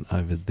going on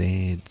over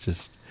there.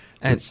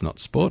 It's not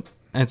sport.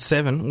 At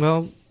 7,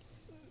 well,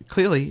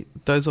 clearly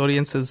those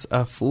audiences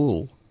are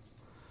full.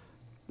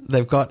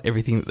 They've got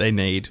everything that they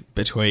need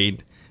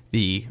between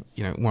the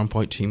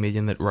 1.2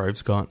 million that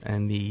Rove's got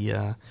and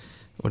the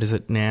what is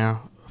it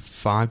now,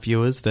 5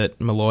 viewers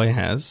that Malloy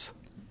has.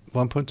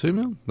 1.2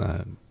 mil?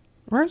 No,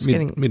 Rove's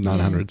getting mid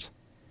 900s.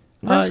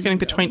 Rove's getting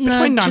between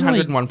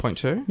 900 and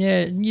 1.2.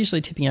 Yeah,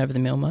 usually tipping over the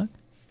mil mark.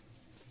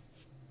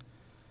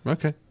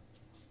 Okay,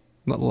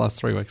 not the last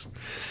 3 weeks.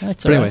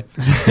 That's But all anyway,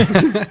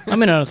 right.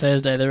 I'm in on a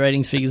Thursday. The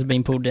ratings figures have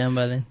been pulled down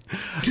by then.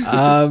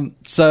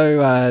 So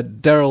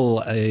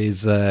Daryl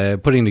is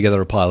putting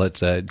together a pilot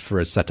for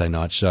a Saturday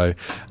night show,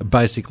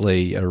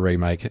 basically a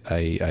remake,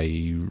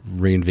 a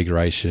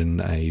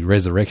reinvigoration, a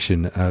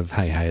resurrection of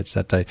Hey Hey It's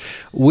Saturday,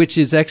 which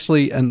is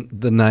actually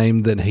the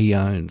name that he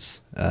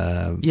owns.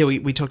 Yeah,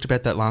 we talked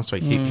about that last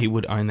week. He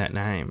would own that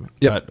name,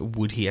 Yep. but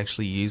would he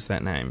actually use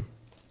that name?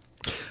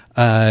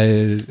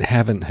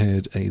 Haven't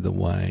heard either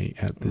way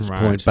at this Right.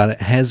 point, but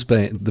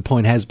the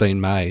point has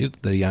been made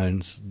that he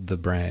owns the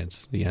brand,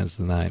 he owns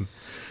the name.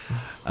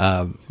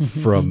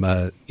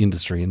 From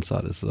industry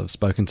insiders that I've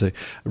spoken to,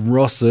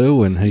 Ross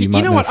Irwin, who you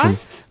might know what? from,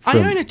 I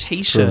from- own a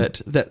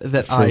T-shirt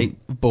that I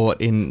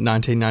bought in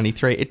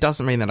 1993. It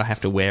doesn't mean that I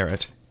have to wear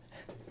it.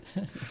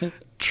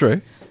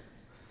 True.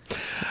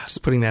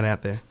 Just putting that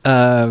out there.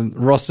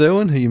 Ross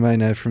Irwin, who you may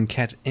know from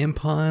Cat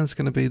Empire, is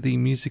going to be the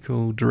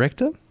musical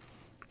director.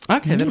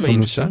 Okay, that'll be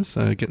on the show,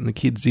 interesting. so getting the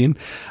kids in.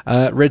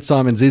 Red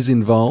Simons is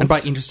involved. And by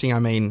interesting, I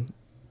mean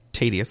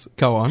tedious.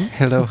 Go on.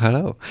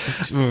 Hello.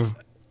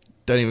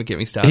 Don't even get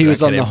me started. He was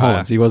Cat on the Empire.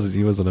 horns. He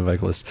wasn't a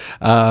vocalist.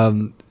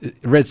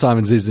 Red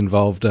Simons is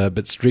involved,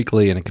 but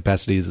strictly in a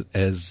capacity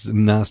as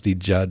nasty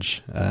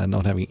judge,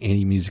 not having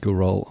any musical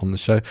role on the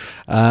show.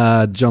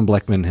 John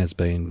Blackman has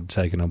been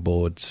taken on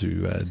board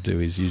to do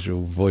his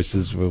usual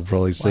voices. We'll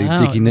probably see Wow,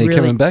 Dickie Nee really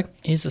coming back.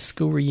 Is a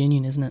school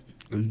reunion, isn't it?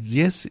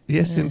 Yes,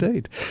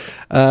 indeed.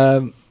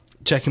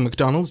 Jackie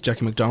McDonald going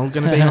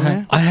to be on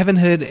there? I haven't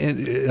heard.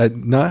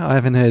 I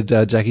haven't heard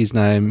Jackie's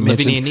name.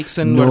 Lavinia mentioned,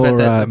 Nixon. nor, What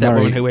about that Murray,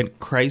 woman who went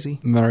crazy?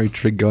 Murray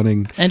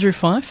Tregoning. Andrew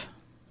Fife?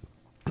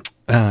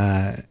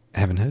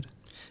 Haven't heard.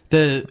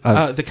 The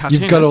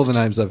cartoonist. You've got all the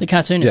names of The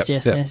cartoonist,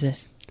 Yep, yes,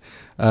 yep.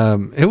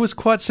 yes. It was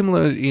quite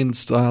similar in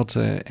style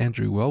to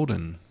Andrew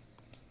Weldon.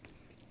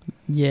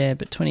 Yeah,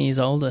 but 20 years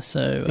older,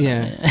 so...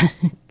 Yeah.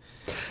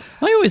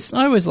 I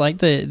always like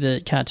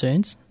the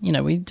cartoons.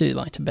 We do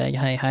like to bag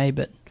Hey Hey,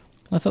 but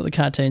I thought the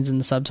cartoons and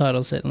the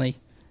subtitles certainly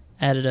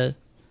added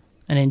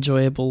an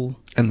enjoyable...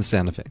 And the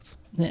sound effects.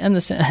 And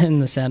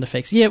the sound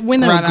effects. Yeah,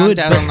 when they Right were on, good.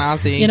 Daryl But,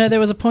 Nazi. there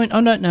was a point...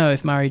 I don't know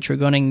if Murray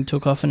Tregoning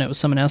took off and it was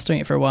someone else doing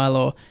it for a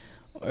while,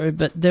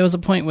 but there was a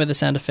point where the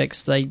sound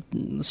effects, they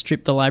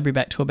stripped the library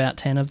back to about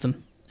 10 of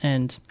them,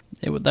 and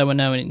they were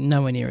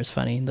nowhere near as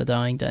funny in the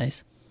dying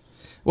days.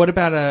 What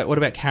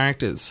about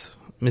characters?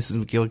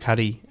 Mrs.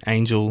 McGillicuddy,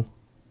 Angel.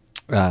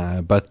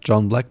 Both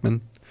John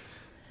Blackman.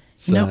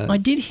 So, I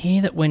did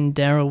hear that when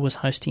Daryl was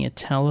hosting a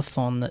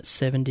telethon that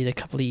Seven did a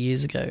couple of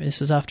years ago, this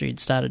was after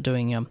he'd started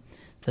doing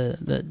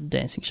the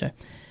dancing show,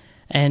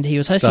 and he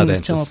was hosting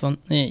this telethon.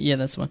 Yeah,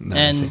 that's the one. No,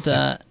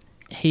 and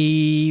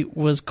he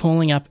was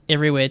calling up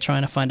everywhere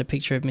trying to find a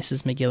picture of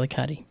Mrs.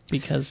 McGillicuddy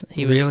because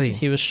he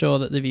was sure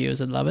that the viewers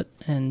would love it.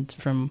 And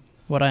from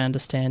what I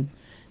understand,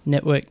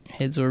 network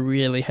heads were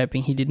really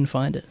hoping he didn't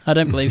find it. I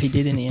don't believe he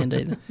did in the end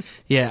either.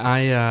 Yeah,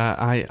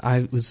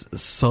 I was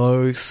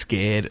so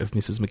scared of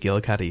Mrs.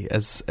 McGillicuddy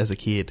as a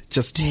kid,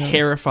 just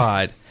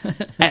terrified,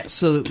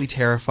 absolutely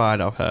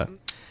terrified of her.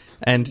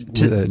 And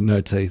with no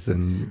teeth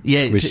and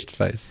squished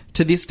face.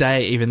 To this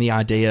day, even the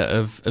idea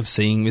of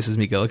seeing Mrs.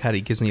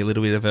 McGillicuddy gives me a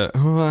little bit of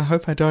I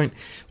hope I don't,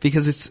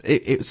 because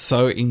it's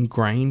so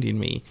ingrained in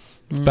me.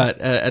 But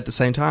at the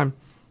same time,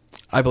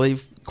 I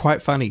believe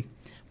quite funny.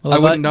 Well, I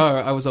wouldn't know.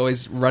 I was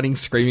always running,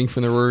 screaming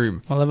from the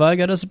room. Well, have I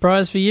got a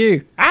surprise for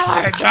you?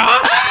 Hello,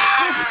 Josh!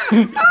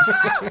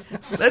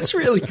 That's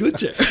really good,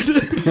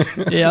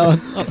 Jared. Yeah,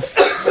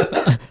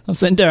 I'll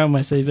send Darren my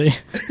CV.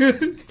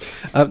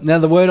 Now,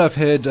 the word I've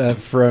heard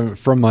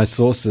from my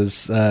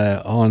sources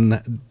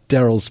on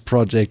Daryl's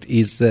project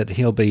is that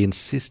he'll be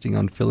insisting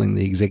on filling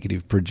the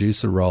executive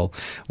producer role,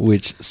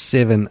 which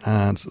Seven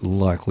aren't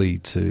likely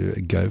to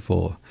go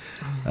for.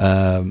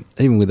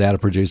 Even without a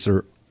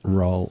producer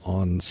role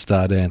on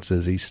Star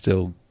Dancers, he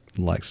still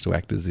likes to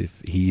act as if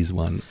he is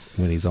one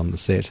when he's on the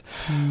set.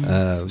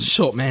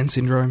 Short man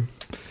syndrome.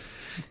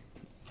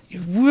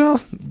 Well,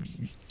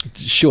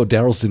 sure,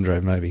 Daryl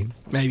syndrome, maybe.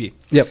 Maybe.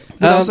 Yep.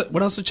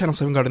 What else have Channel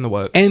 7 got in the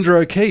works? Andrew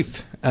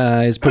O'Keefe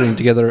is putting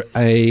together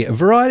a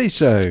variety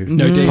show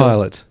deal.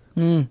 pilot.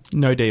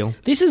 No deal.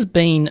 This has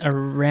been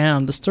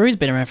around. The story's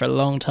been around for a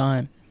long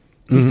time.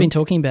 He's been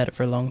talking about it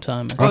for a long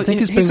time. Oh, I think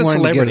he's he's been a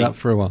wanting to get celebrity. it up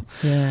for a while.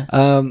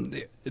 Yeah.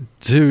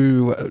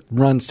 To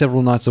run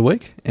several nights a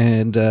week,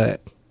 and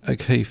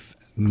O'Keefe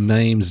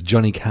names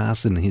Johnny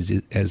Carson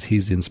as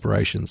his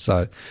inspiration.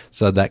 So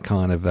that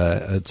kind of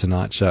a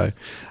Tonight Show.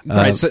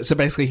 Great. So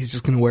basically, he's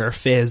just going to wear a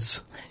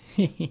fez.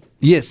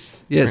 Yes,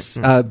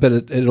 but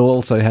it'll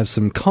also have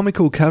some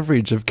comical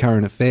coverage of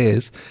current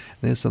affairs.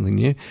 There's something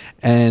new,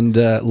 and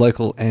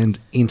local and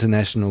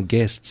international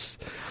guests.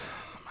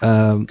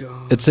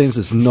 It seems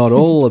it's not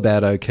all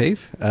about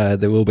O'Keefe.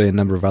 There will be a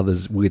number of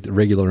others with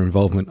regular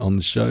involvement on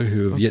the show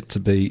who have yet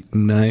to be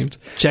named.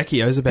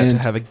 Jackie O's about to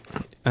have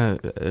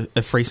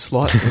a free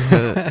slot. In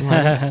her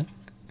lineup.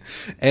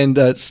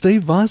 And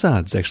Steve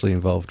Vizard's actually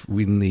involved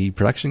in the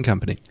production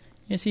company.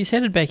 Yes, he's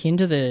headed back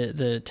into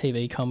the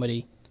TV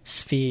comedy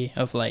sphere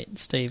of late,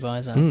 Steve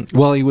Izard.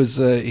 Well, he was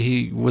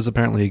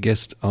apparently a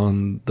guest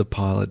on the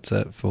pilot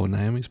for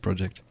Naomi's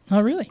project.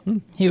 Oh, really?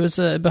 He was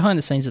behind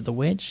the scenes at The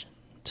Wedge,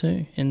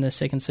 too, in the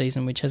second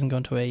season, which hasn't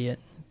gone to air yet.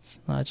 It's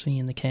largely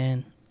in the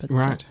can. But,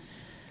 Right.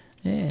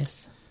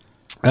 Yes.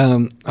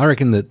 I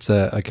reckon that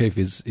O'Keefe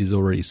is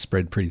already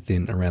spread pretty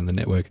thin around the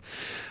network,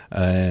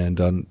 and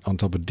on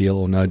top of Deal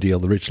or No Deal,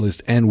 The Rich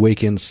List, and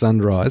Weekend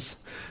Sunrise.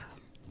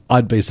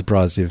 I'd be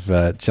surprised if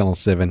Channel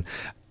 7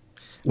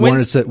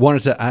 wanted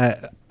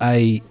to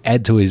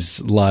add to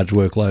his large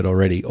workload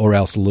already, or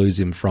else lose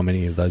him from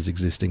any of those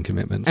existing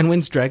commitments. And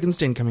when's Dragon's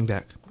Den coming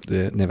back?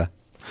 Never.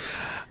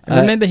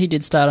 Remember, he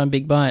did start on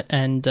Big Bite,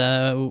 and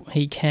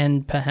he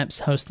can perhaps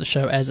host the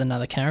show as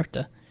another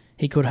character.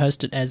 He could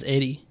host it as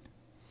Eddie.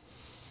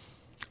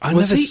 I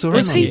never saw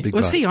him on Big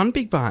Was Bite. he on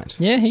Big Bite?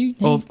 Yeah, he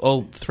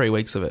All 3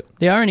 weeks of it.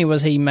 The irony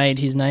was he made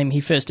his name. He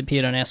first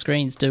appeared on our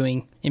screens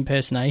doing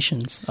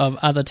impersonations of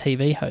other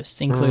TV hosts,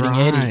 including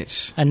Eddie,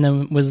 Right. and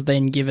then was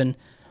then given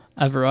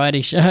a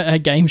variety show, a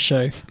game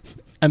show,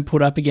 and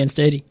put up against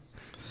Eddie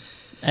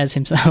as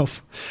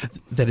himself.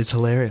 That is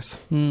hilarious.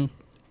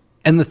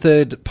 And the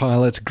third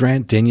pilot,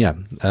 Grant Denyer,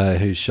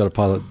 who shot a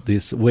pilot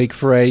this week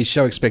for a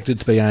show expected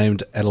to be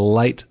aimed at a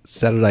late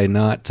Saturday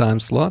night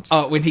time slot.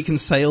 Oh, when he can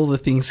say all the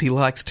things he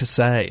likes to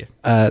say.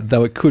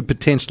 Though it could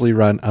potentially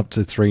run up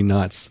to 3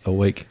 nights a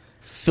week.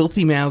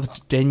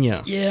 Filthy-mouthed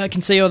Denyer. Yeah, I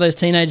can see all those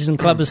teenagers and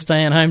clubbers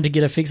staying home to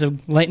get a fix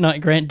of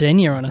late-night Grant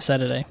Denyer on a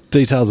Saturday.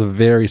 Details are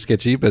very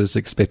sketchy, but it's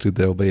expected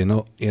there will be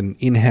an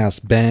in-house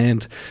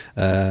band.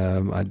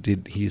 I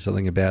did hear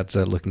something about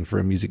looking for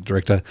a music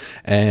director,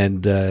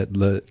 and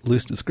the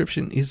loose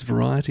description is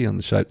variety on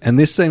the show. And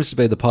this seems to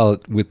be the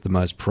pilot with the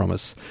most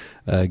promise,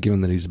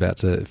 given that he's about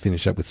to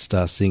finish up with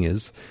Star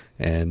Singers,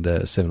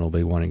 and Seven will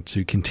be wanting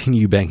to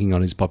continue banking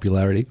on his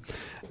popularity.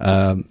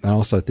 I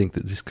also think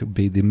that this could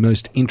be the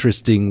most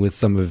interesting with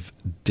some of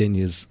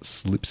Denyer's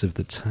slips of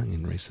the tongue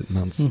in recent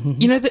months.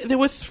 You know, there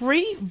were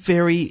 3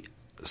 very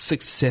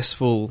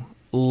successful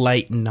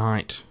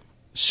late-night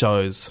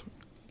shows,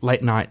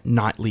 late-night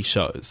nightly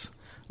shows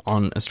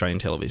on Australian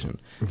television.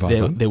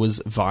 Vizard? There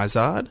was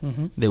Vizard,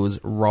 there was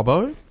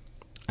Robbo,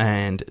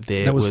 and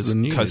there That was was the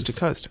news. Coast to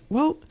Coast.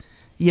 Well,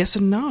 yes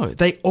and no.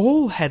 They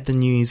all had the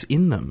news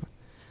in them.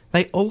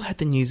 But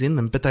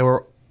they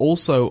were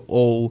also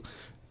all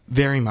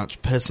very much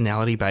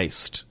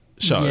personality-based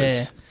shows.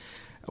 Yeah.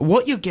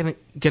 What you're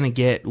gonna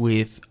get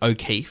with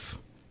O'Keefe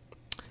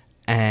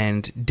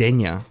and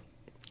Denyer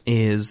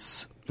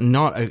is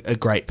not a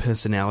great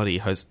personality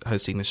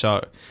hosting the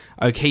show.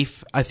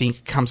 O'Keefe, I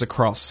think, comes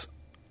across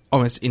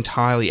almost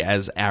entirely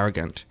as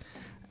arrogant,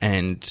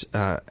 and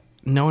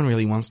no one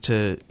really wants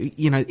to...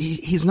 You know,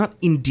 he's not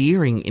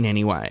endearing in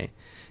any way.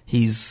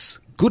 He's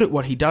good at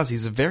what he does.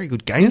 He's a very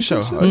good game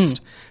show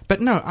host.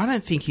 But no, I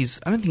don't think he's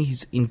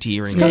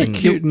endearing in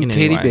Cute and any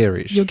teddy way.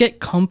 bearish. You'll get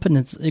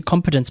competence,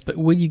 but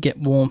will you get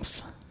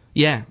warmth?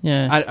 Yeah.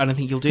 Yeah. I don't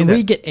think you'll do And will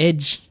you that. get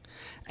edge?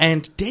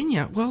 And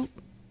Denyer, well,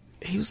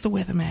 he was the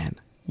weatherman.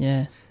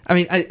 Yeah. I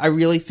mean, I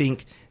really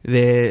think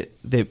they're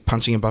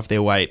punching above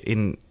their weight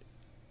in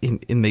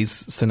these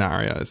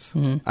scenarios.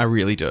 I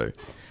really do.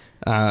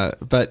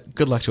 But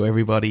good luck to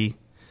everybody.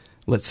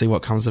 Let's see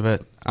what comes of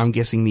it. I'm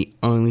guessing the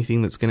only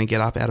thing that's going to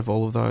get up out of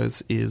all of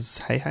those is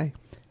Hey Hey.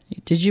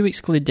 Did you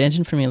exclude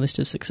Denton from your list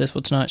of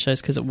successful Tonight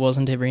shows because it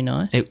wasn't every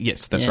night?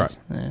 Yes, that's Yes.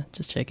 right. Yeah,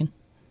 just checking.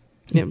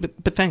 Yeah,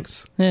 but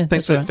thanks. Yeah, Thanks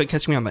that's for, all right. for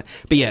catching me on that.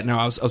 But yeah, no,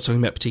 I was talking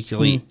about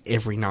particularly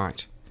every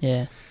night.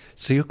 Yeah.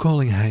 So you're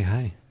calling Hey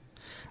Hey?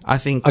 I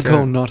think... I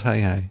call not Hey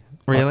Hey.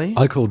 Really?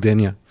 I call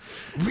Denyer.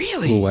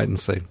 Really? We'll wait and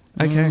see.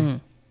 Okay.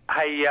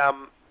 Hey,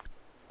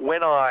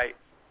 when I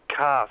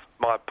cast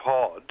my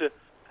pod,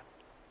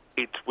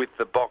 it's with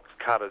the box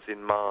cutters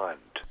in mind.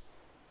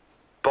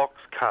 Box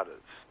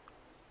cutters.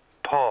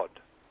 Pod.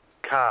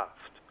 Cast.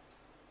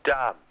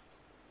 Done.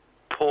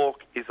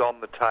 Pork is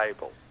on the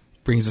table.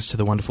 Brings us to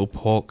the wonderful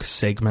pork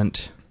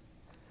segment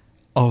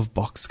of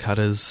Box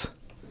Cutters.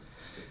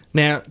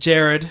 Now,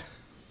 Jared,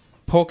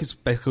 pork is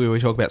basically where we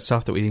talk about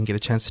stuff that we didn't get a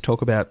chance to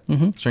talk about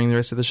during the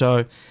rest of the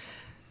show.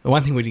 The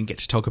one thing we didn't get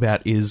to talk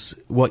about is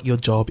what your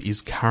job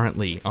is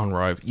currently on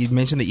Rove. You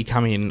mentioned that you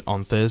come in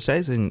on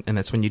Thursdays and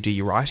that's when you do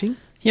your writing.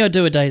 Yeah, I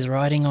do a day's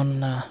riding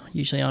on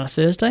usually on a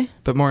Thursday.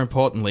 But more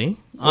importantly,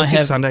 what's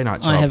your Sunday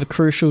night job? I have a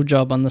crucial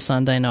job on the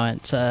Sunday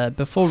night.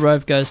 Before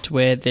Rove goes to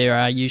air, there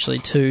are usually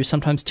 2,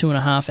 sometimes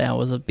 2.5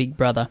 hours of Big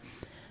Brother.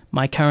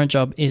 My current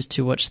job is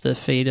to watch the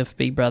feed of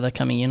Big Brother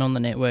coming in on the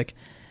network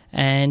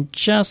and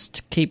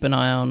just keep an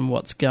eye on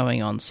what's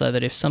going on so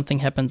that if something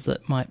happens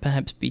that might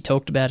perhaps be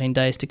talked about in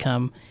days to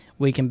come,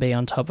 we can be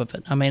on top of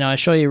it. I mean, I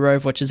assure you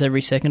Rove watches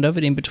every second of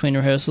it in between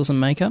rehearsals and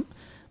makeup.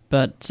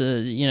 But,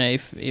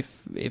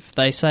 if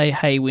they say,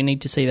 hey, we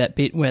need to see that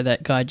bit where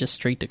that guy just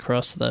streaked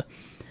across the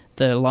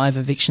live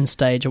eviction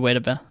stage or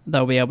whatever,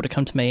 they'll be able to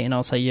come to me and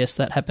I'll say, yes,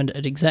 that happened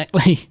at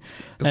exactly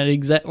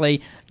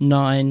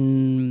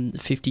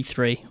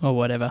 9:53 or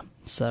whatever.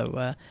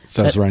 So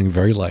it's running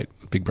very late,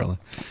 Big Brother.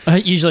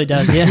 It usually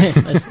does, yeah.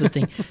 That's the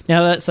thing.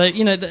 Now,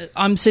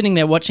 I'm sitting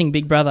there watching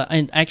Big Brother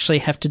and actually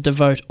have to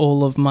devote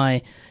all of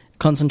my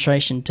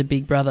concentration to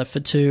Big Brother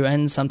for 2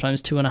 and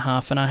sometimes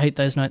 2.5, and I hate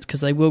those nights because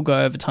they will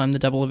go over time, the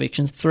double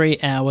evictions. 3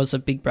 hours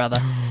of Big Brother.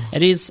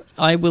 It is,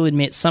 I will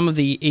admit, some of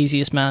the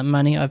easiest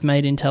money I've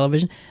made in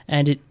television,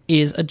 and it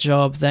is a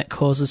job that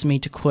causes me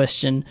to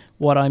question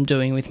what I'm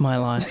doing with my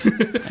life.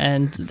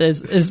 And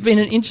there's been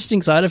an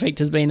interesting side effect,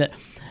 has been that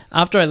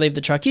after I leave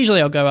the truck,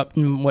 usually I'll go up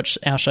and watch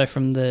our show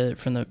from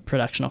the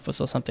production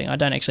office or something. I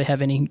don't actually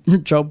have any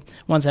job.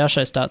 Once our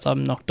show starts,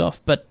 I'm knocked off.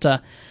 But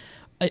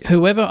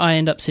whoever I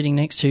end up sitting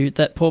next to,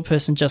 that poor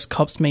person just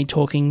cops me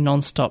talking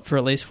non-stop for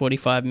at least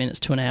 45 minutes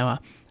to an hour.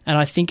 And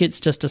I think it's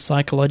just a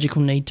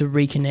psychological need to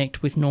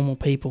reconnect with normal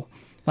people.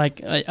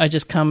 Like, I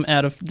just come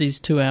out of these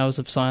 2 hours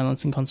of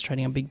silence and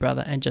concentrating on Big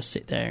Brother and just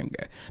sit there and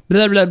go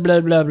blah, blah,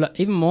 blah, blah, blah,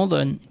 even more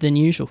than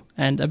usual,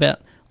 and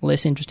about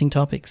less interesting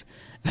topics.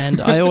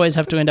 And I always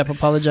have to end up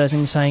apologising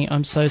and saying,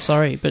 I'm so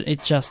sorry, but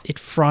it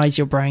fries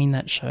your brain,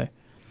 that show.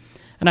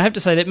 And I have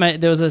to say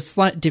that there was a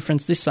slight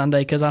difference this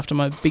Sunday because after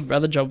my Big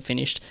Brother job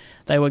finished,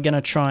 they were going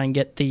to try and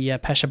get the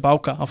Pasha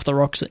Balka off the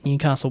rocks at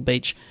Newcastle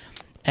Beach.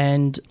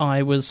 And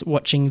I was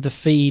watching the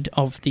feed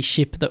of the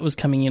ship that was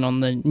coming in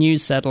on the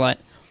news satellite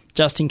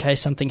just in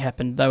case something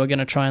happened. They were going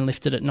to try and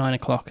lift it at 9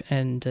 o'clock.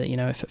 And,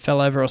 if it fell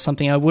over or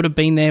something, I would have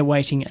been there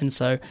waiting. And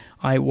so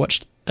I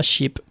watched a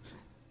ship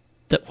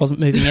that wasn't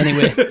moving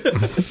anywhere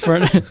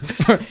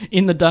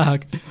in the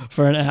dark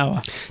for an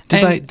hour.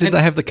 Did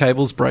they have the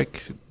cables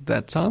break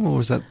that time, or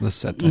was that the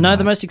Saturday No, night?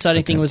 the most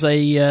exciting thing was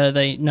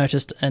they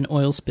noticed an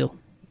oil spill,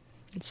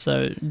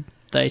 so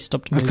they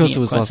stopped moving. Of course, it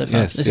was quite last. so fast.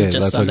 Yes, This is just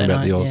they're talking Sunday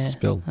about night. the oil Yeah,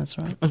 spill. That's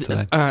right.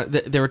 Today.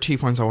 There are 2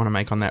 points I want to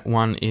make on that.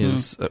 One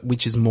is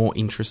which is more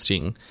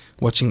interesting,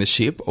 watching the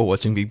ship or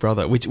watching Big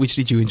Brother? Which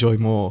did you enjoy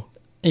more?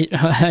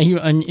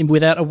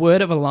 Without a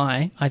word of a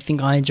lie, I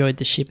think I enjoyed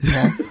the ship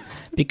more.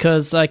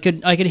 Because I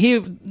could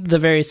hear the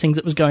various things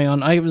that was going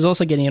on. I was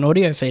also getting an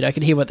audio feed. I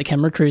could hear what the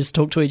camera crews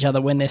talk to each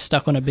other when they're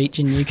stuck on a beach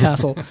in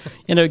Newcastle.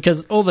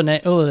 Because all the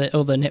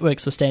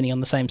networks were standing on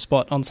the same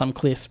spot on some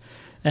cliff,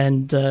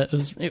 and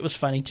it was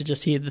funny to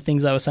just hear the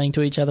things they were saying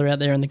to each other out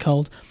there in the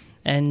cold.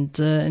 And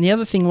the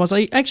other thing was,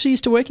 I actually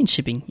used to work in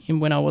shipping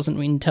when I wasn't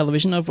in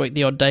television. I've worked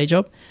the odd day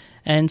job.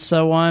 And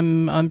so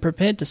I'm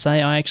prepared to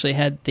say I actually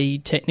had the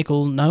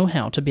technical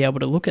know-how to be able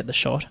to look at the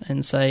shot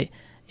and say,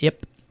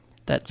 yep,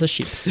 that's a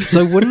ship.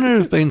 So wouldn't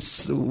it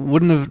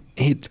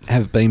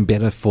have been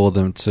better for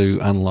them to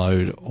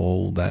unload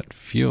all that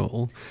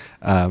fuel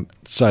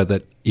so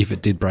that if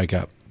it did break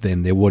up,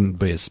 then there wouldn't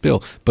be a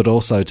spill, but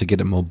also to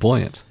get it more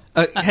buoyant?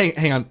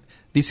 Hang on.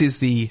 This is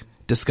the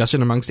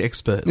discussion amongst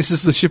experts. This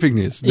is the shipping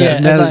news. Yeah,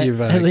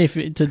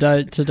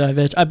 to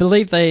diverge. I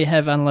believe they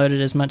have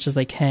unloaded as much as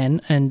they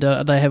can, and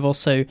they have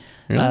also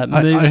moved.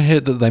 I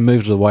heard that they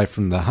moved it away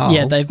from the hull.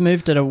 Yeah, they've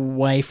moved it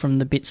away from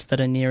the bits that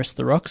are nearest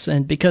the rocks,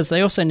 and because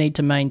they also need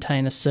to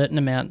maintain a certain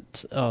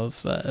amount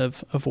of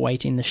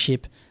weight in the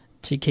ship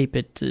to keep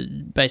it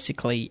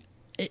basically.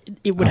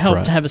 It would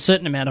help to have a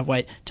certain amount of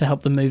weight to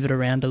help them move it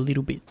around a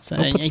little bit. So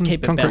I'll put some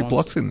keep it concrete balanced.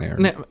 blocks in there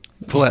and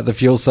pull out the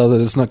fuel so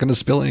that it's not going to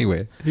spill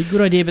anywhere. It'd be a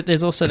good idea, but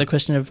there's also the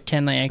question of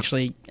can they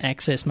actually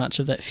access much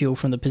of that fuel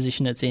from the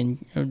position it's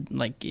in?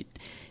 Like, it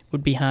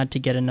would be hard to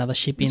get another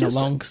ship in Just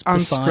along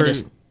beside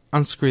it.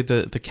 Unscrew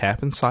the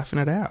cap and siphon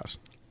it out.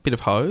 Bit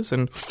of hose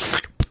and...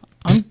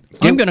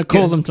 I'm going to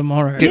call them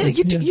tomorrow.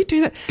 You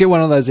do that. Get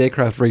one of those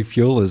aircraft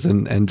refuelers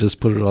and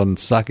just put it on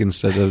suck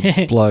instead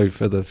of blow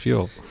for the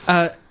fuel.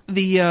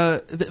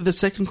 The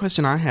second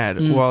question I had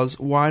was,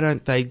 why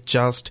don't they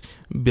just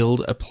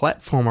build a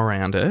platform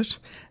around it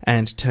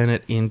and turn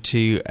it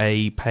into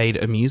a paid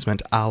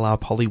amusement a la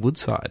Polly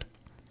Woodside?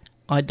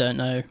 I don't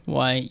know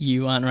why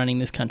you aren't running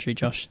this country,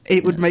 Josh.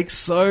 It would make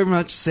so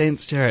much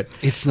sense, Jared.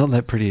 It's not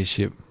that pretty a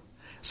ship.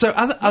 So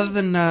other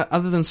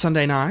than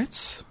Sunday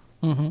nights,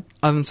 other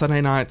than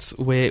Sunday nights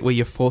where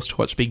you're forced to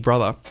watch Big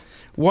Brother,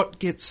 what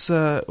gets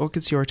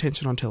your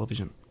attention on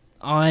television?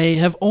 I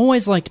have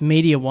always liked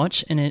Media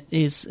Watch, and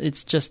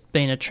it's just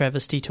been a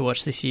travesty to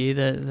watch this year.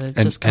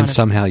 And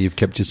somehow you've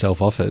kept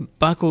yourself off it.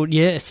 Buckled,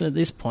 yes, at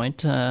this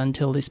point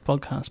until this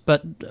podcast,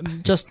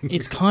 but just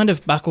it's kind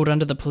of buckled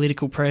under the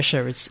political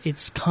pressure.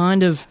 It's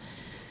kind of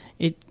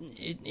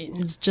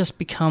it's just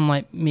become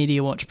like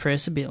Media Watch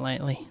Press a bit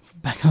lately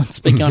back on.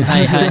 Speaking on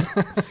Hey Hey.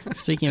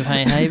 Speaking of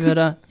Hey Hey,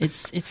 but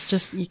it's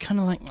just you kind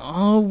of like,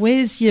 oh,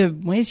 where's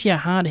your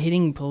hard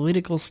hitting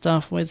political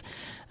stuff?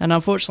 And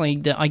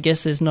unfortunately, I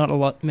guess there's not a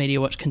lot Media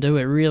Watch can do.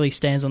 It really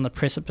stands on the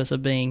precipice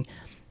of being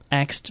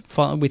axed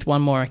with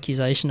one more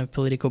accusation of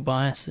political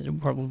bias. It'll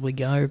probably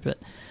go, but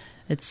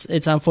it's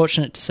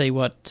unfortunate to see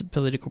what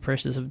political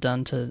pressures have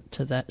done to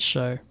that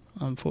show.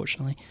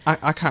 Unfortunately,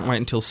 I can't wait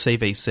until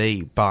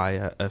CVC buy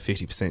a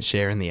 50%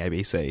 share in the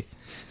ABC,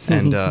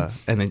 and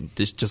then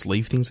just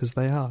leave things as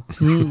they are.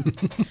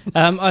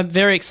 I'm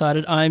very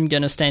excited. I'm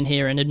going to stand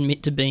here and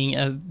admit to being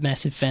a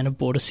massive fan of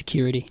border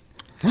security.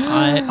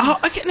 Okay.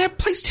 Now,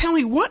 please tell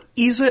me, what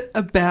is it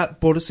about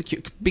border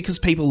security? Because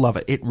people love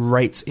it. It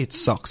rates its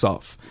socks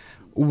off.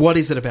 What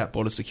is it about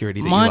border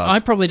security that you love? I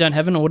probably don't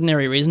have an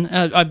ordinary reason.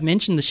 I've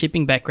mentioned the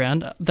shipping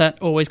background. That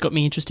always got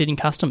me interested in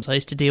customs. I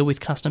used to deal with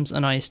customs,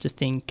 and I used to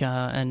think,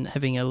 and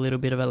having a little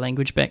bit of a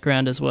language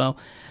background as well.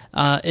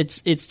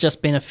 It's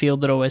just been a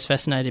field that always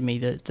fascinated me.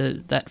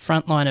 That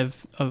front line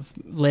of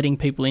letting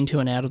people into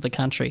and out of the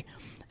country.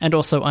 And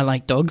also, I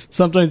like dogs.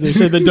 Sometimes they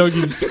show the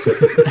doggies.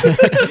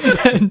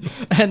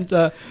 and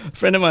a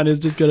friend of mine has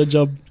just got a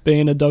job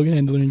being a dog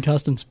handler in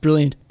customs.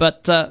 Brilliant.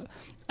 But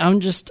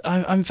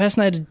I'm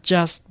fascinated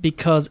just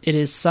because it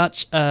is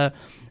such a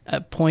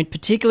point,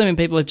 particularly when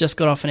people have just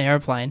got off an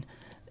aeroplane.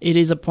 It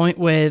is a point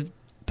where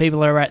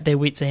people are at their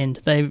wits'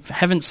 end. They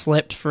haven't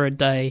slept for a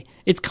day.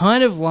 It's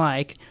kind of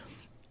like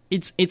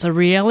it's a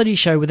reality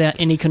show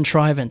without any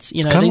contrivance.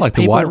 It's kind of like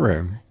The White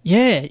Room.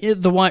 Yeah,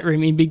 The White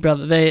Room in Big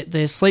Brother.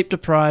 They're sleep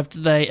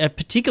deprived. They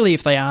particularly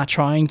if they are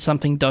trying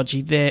something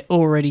dodgy, they're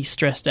already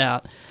stressed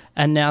out.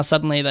 And now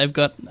suddenly they've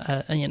got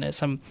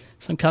some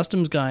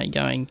customs guy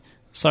going,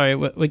 sorry,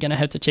 we're going to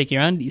have to check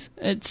your undies.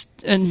 It's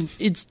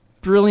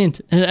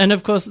brilliant. And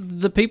of course,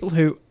 the people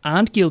who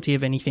aren't guilty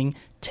of anything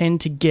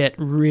tend to get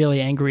really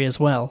angry as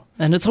well.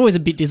 And it's always a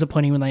bit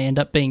disappointing when they end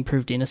up being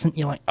proved innocent.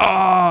 You're like, oh,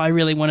 I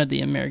really wanted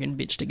the American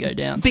bitch to go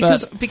down.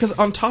 Because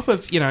on top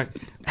of,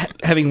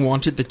 having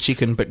wanted the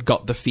chicken but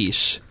got the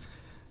fish,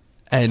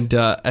 and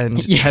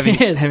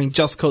Yes. having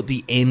just caught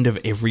the end of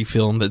every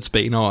film that's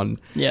been on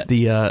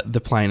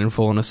the plane and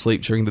fallen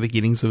asleep during the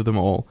beginnings of them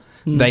all,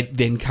 they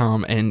then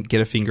come and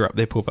get a finger up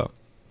their pooper.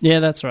 Yeah,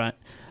 that's right.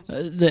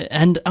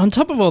 And on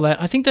top of all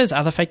that, I think there's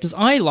other factors.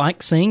 I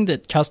like seeing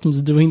that customs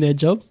are doing their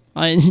job.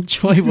 I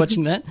enjoy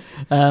watching that.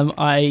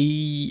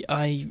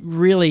 I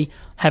really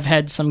have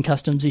had some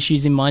customs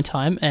issues in my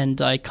time, and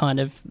I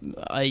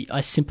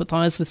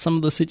sympathise with some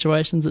of the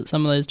situations that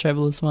some of those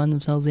travellers find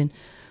themselves in.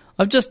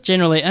 I've just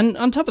generally, and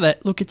on top of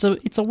that, look, it's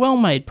a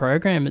well-made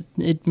program.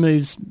 It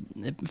moves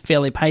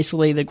fairly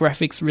pacily. The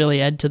graphics really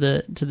add to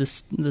the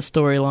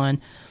storyline.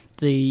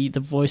 The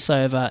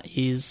voiceover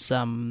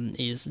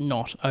is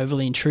not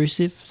overly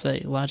intrusive. They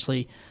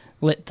largely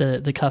let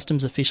the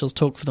customs officials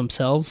talk for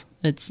themselves.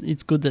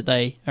 It's good that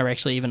they are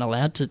actually even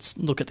allowed to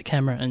look at the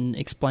camera and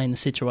explain the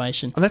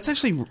situation. And that's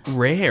actually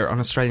rare on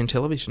Australian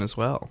television as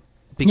well.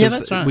 Because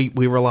that's right.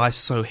 we rely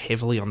so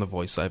heavily on the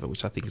voiceover,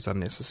 which I think is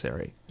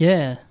unnecessary.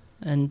 Yeah.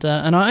 And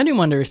I only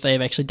wonder if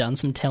they've actually done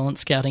some talent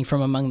scouting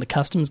from among the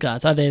customs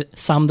guards. Are there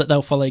some that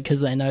they'll follow because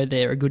they know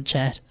they're a good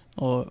chat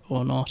or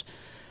not?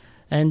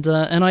 And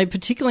I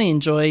particularly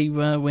enjoy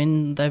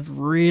when they've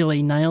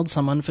really nailed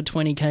someone for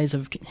 20 Ks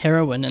of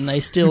heroin and they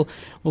still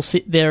will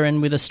sit there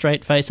and with a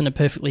straight face and a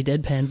perfectly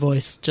deadpan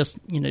voice just,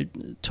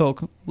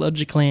 talk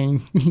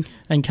logically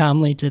and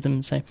calmly to them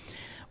and say,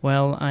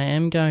 well, I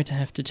am going to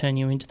have to turn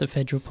you into the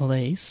federal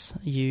police.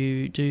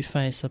 You do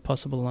face a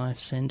possible life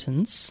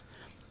sentence.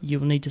 You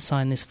will need to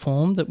sign this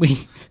form that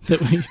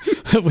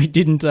we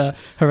didn't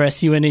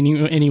harass you in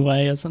any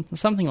way or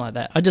something like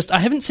that. I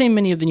haven't seen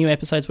many of the new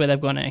episodes where they've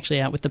gone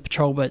actually out with the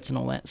patrol boats and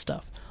all that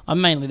stuff.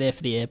 I'm mainly there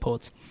for the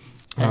airports,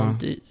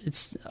 and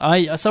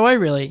I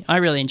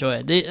really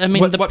enjoy it. I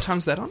mean, what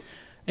time's that on?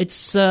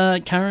 It's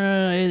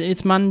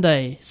it's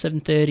Monday,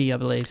 7:30, I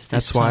believe.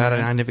 That's why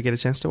I never get a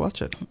chance to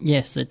watch it.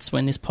 Yes, it's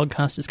when this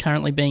podcast is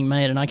currently being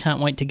made, and I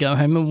can't wait to go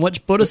home and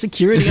watch Border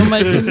Security on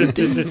my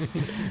phone.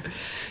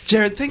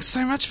 Jared, thanks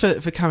so much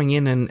for coming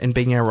in and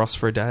being our Ross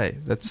for a day.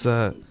 That's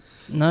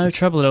no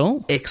trouble at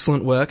all.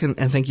 Excellent work, and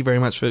thank you very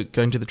much for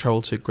going to the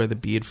trouble to grow the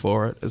beard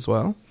for it as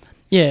well.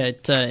 Yeah,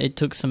 it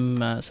took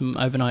some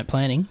overnight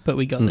planning, but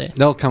we got there.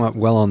 They'll come up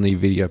well on the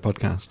video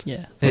podcast.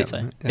 Yeah,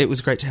 it was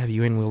great to have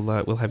you in.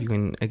 We'll have you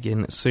in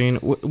again soon.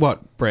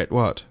 What, Brett?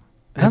 What?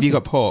 Have you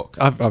got pork?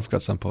 I've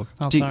got some pork.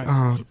 Oh, sorry.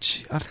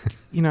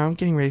 I'm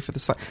getting ready for the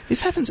sign.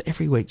 This happens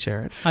every week,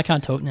 Jared. I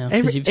can't talk now.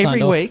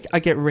 Every week I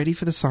get ready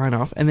for the sign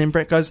off, and then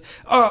Brett goes,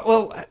 "Oh,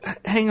 well,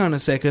 hang on a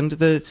second.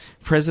 The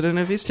president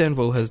of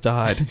Istanbul has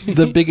died."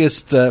 The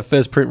biggest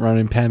first print run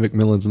in Pan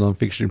Macmillan's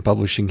non-fiction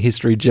publishing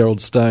history, Gerald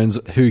Stone's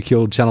Who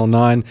Killed Channel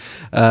 9,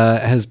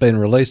 has been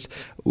released.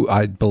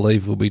 I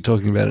believe we'll be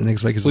talking about it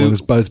next week as long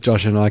as both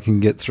Josh and I can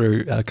get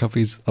through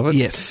copies of it.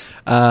 Yes.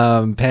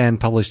 Pan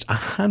published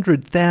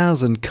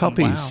 100,000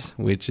 copies, Wow.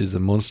 which is a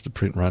monster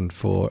print run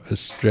for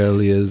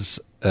Australia's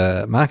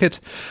market.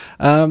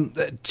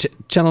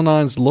 Channel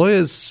 9's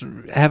lawyers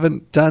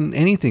haven't done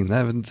anything. They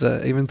haven't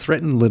even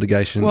threatened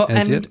litigation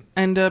as yet.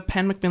 And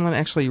Pan Macmillan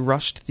actually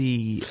rushed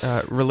the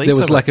release. There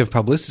was of lack of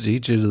publicity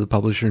due to the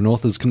publisher and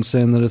author's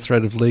concern that a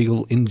threat of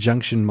legal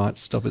injunction might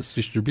stop its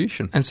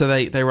distribution. And so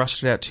they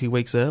rushed it out 2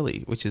 weeks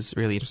early, which is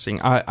really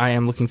interesting. I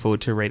am looking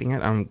forward to reading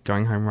it. I'm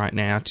going home right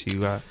now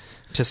to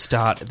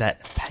start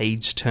that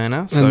page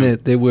turner. So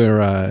And there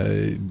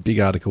were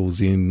big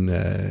articles in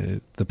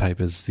the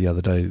papers the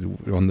other day,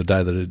 on the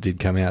day that it did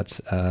come out.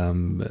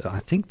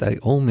 I think they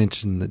all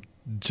mentioned that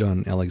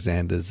John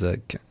Alexander's...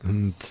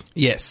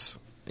 yes.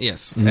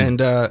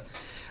 And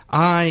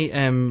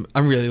I'm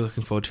really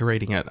looking forward to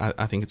reading it.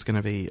 I think it's going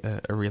to be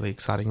a really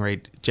exciting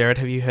read. Jared,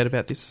 have you heard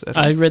about this at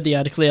all? I read the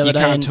article the other You day.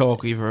 can't and-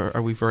 talk. We've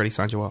already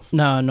signed you off.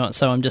 No, I'm not.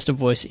 So I'm just a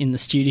voice in the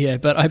studio.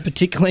 But I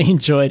particularly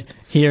enjoyed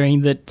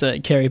hearing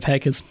that Kerry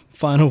Packer's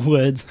final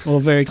words,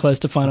 or very close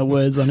to final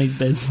words on his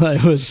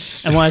bedside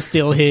was, "Am I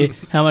still here?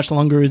 How much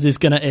longer is this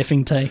going to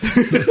effing take?"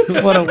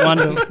 What a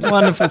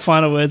wonderful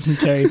final words from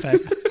Kerry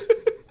Packer.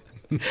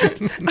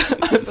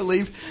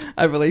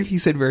 I believe he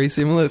said very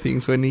similar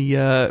things when he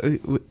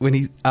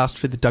asked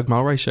for the Doug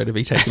Mulray show to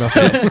be taken off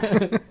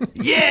air.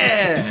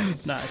 Yeah!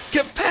 Nice.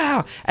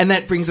 Kapow! And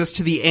that brings us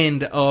to the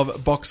end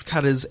of Box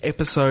Cutters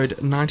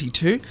episode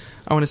 92.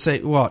 I want to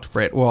say, what,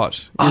 Brett,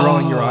 what? You're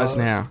rolling your eyes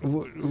now.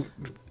 We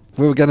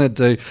were going to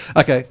do...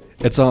 Okay,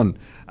 it's on.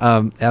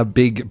 Our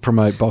big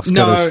promote Box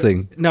Cutters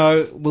thing.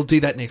 No, we'll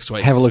do that next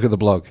week. Have a look at the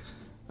blog.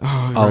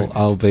 Oh,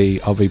 I'll be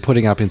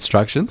putting up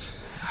instructions.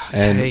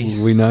 Okay.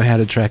 And we know how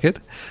to track it.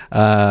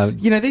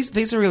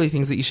 These are really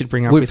things that you should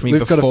bring up with me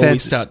we've got before we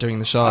start doing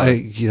the show.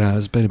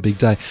 It's been a big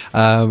day.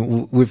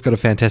 We've got a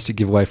fantastic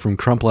giveaway from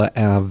Crumpler,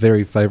 our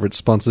very favourite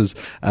sponsors,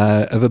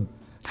 of a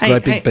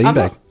great big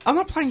beanbag. I'm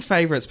not playing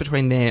favourites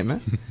between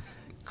them,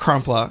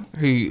 Crumpler,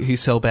 who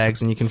sell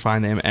bags, and you can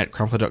find them at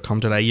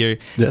crumpler.com.au, yes.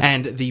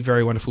 and the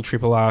very wonderful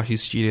Triple R,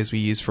 whose studios we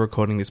use for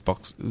recording this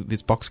Box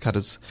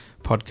Cutters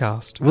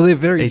podcast. Well, they're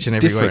very each and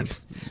every different. week.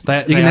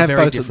 They You can are have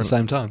very both different. at the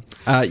same time.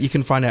 You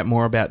can find out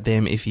more about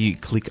them if you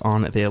click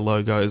on their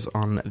logos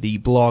on the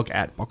blog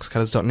at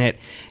boxcutters.net.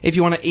 If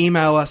you want to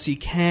email us, you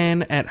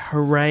can at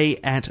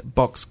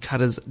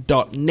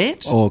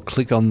hooray@boxcutters.net. Or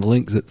click on the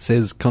link that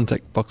says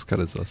contact Box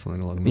Cutters or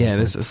something along those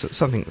lines. There's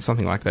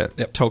something like that.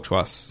 Yep. Talk to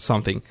us,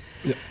 something.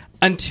 Yep.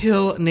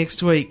 Until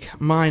next week,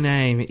 my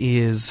name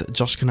is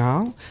Josh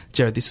Canal.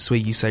 Jared, this is where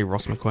you say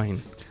Ross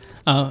McQueen.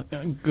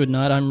 Good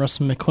night. I'm Ross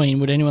McQueen.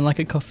 Would anyone like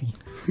a coffee?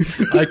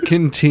 I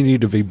continue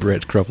to be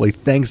Brett Cropley.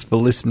 Thanks for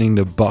listening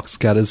to Box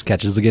Cutters.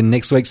 Catch us again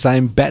next week.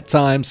 Same bat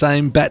time,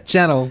 same bat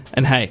channel.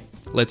 And hey,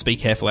 let's be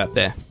careful out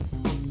there.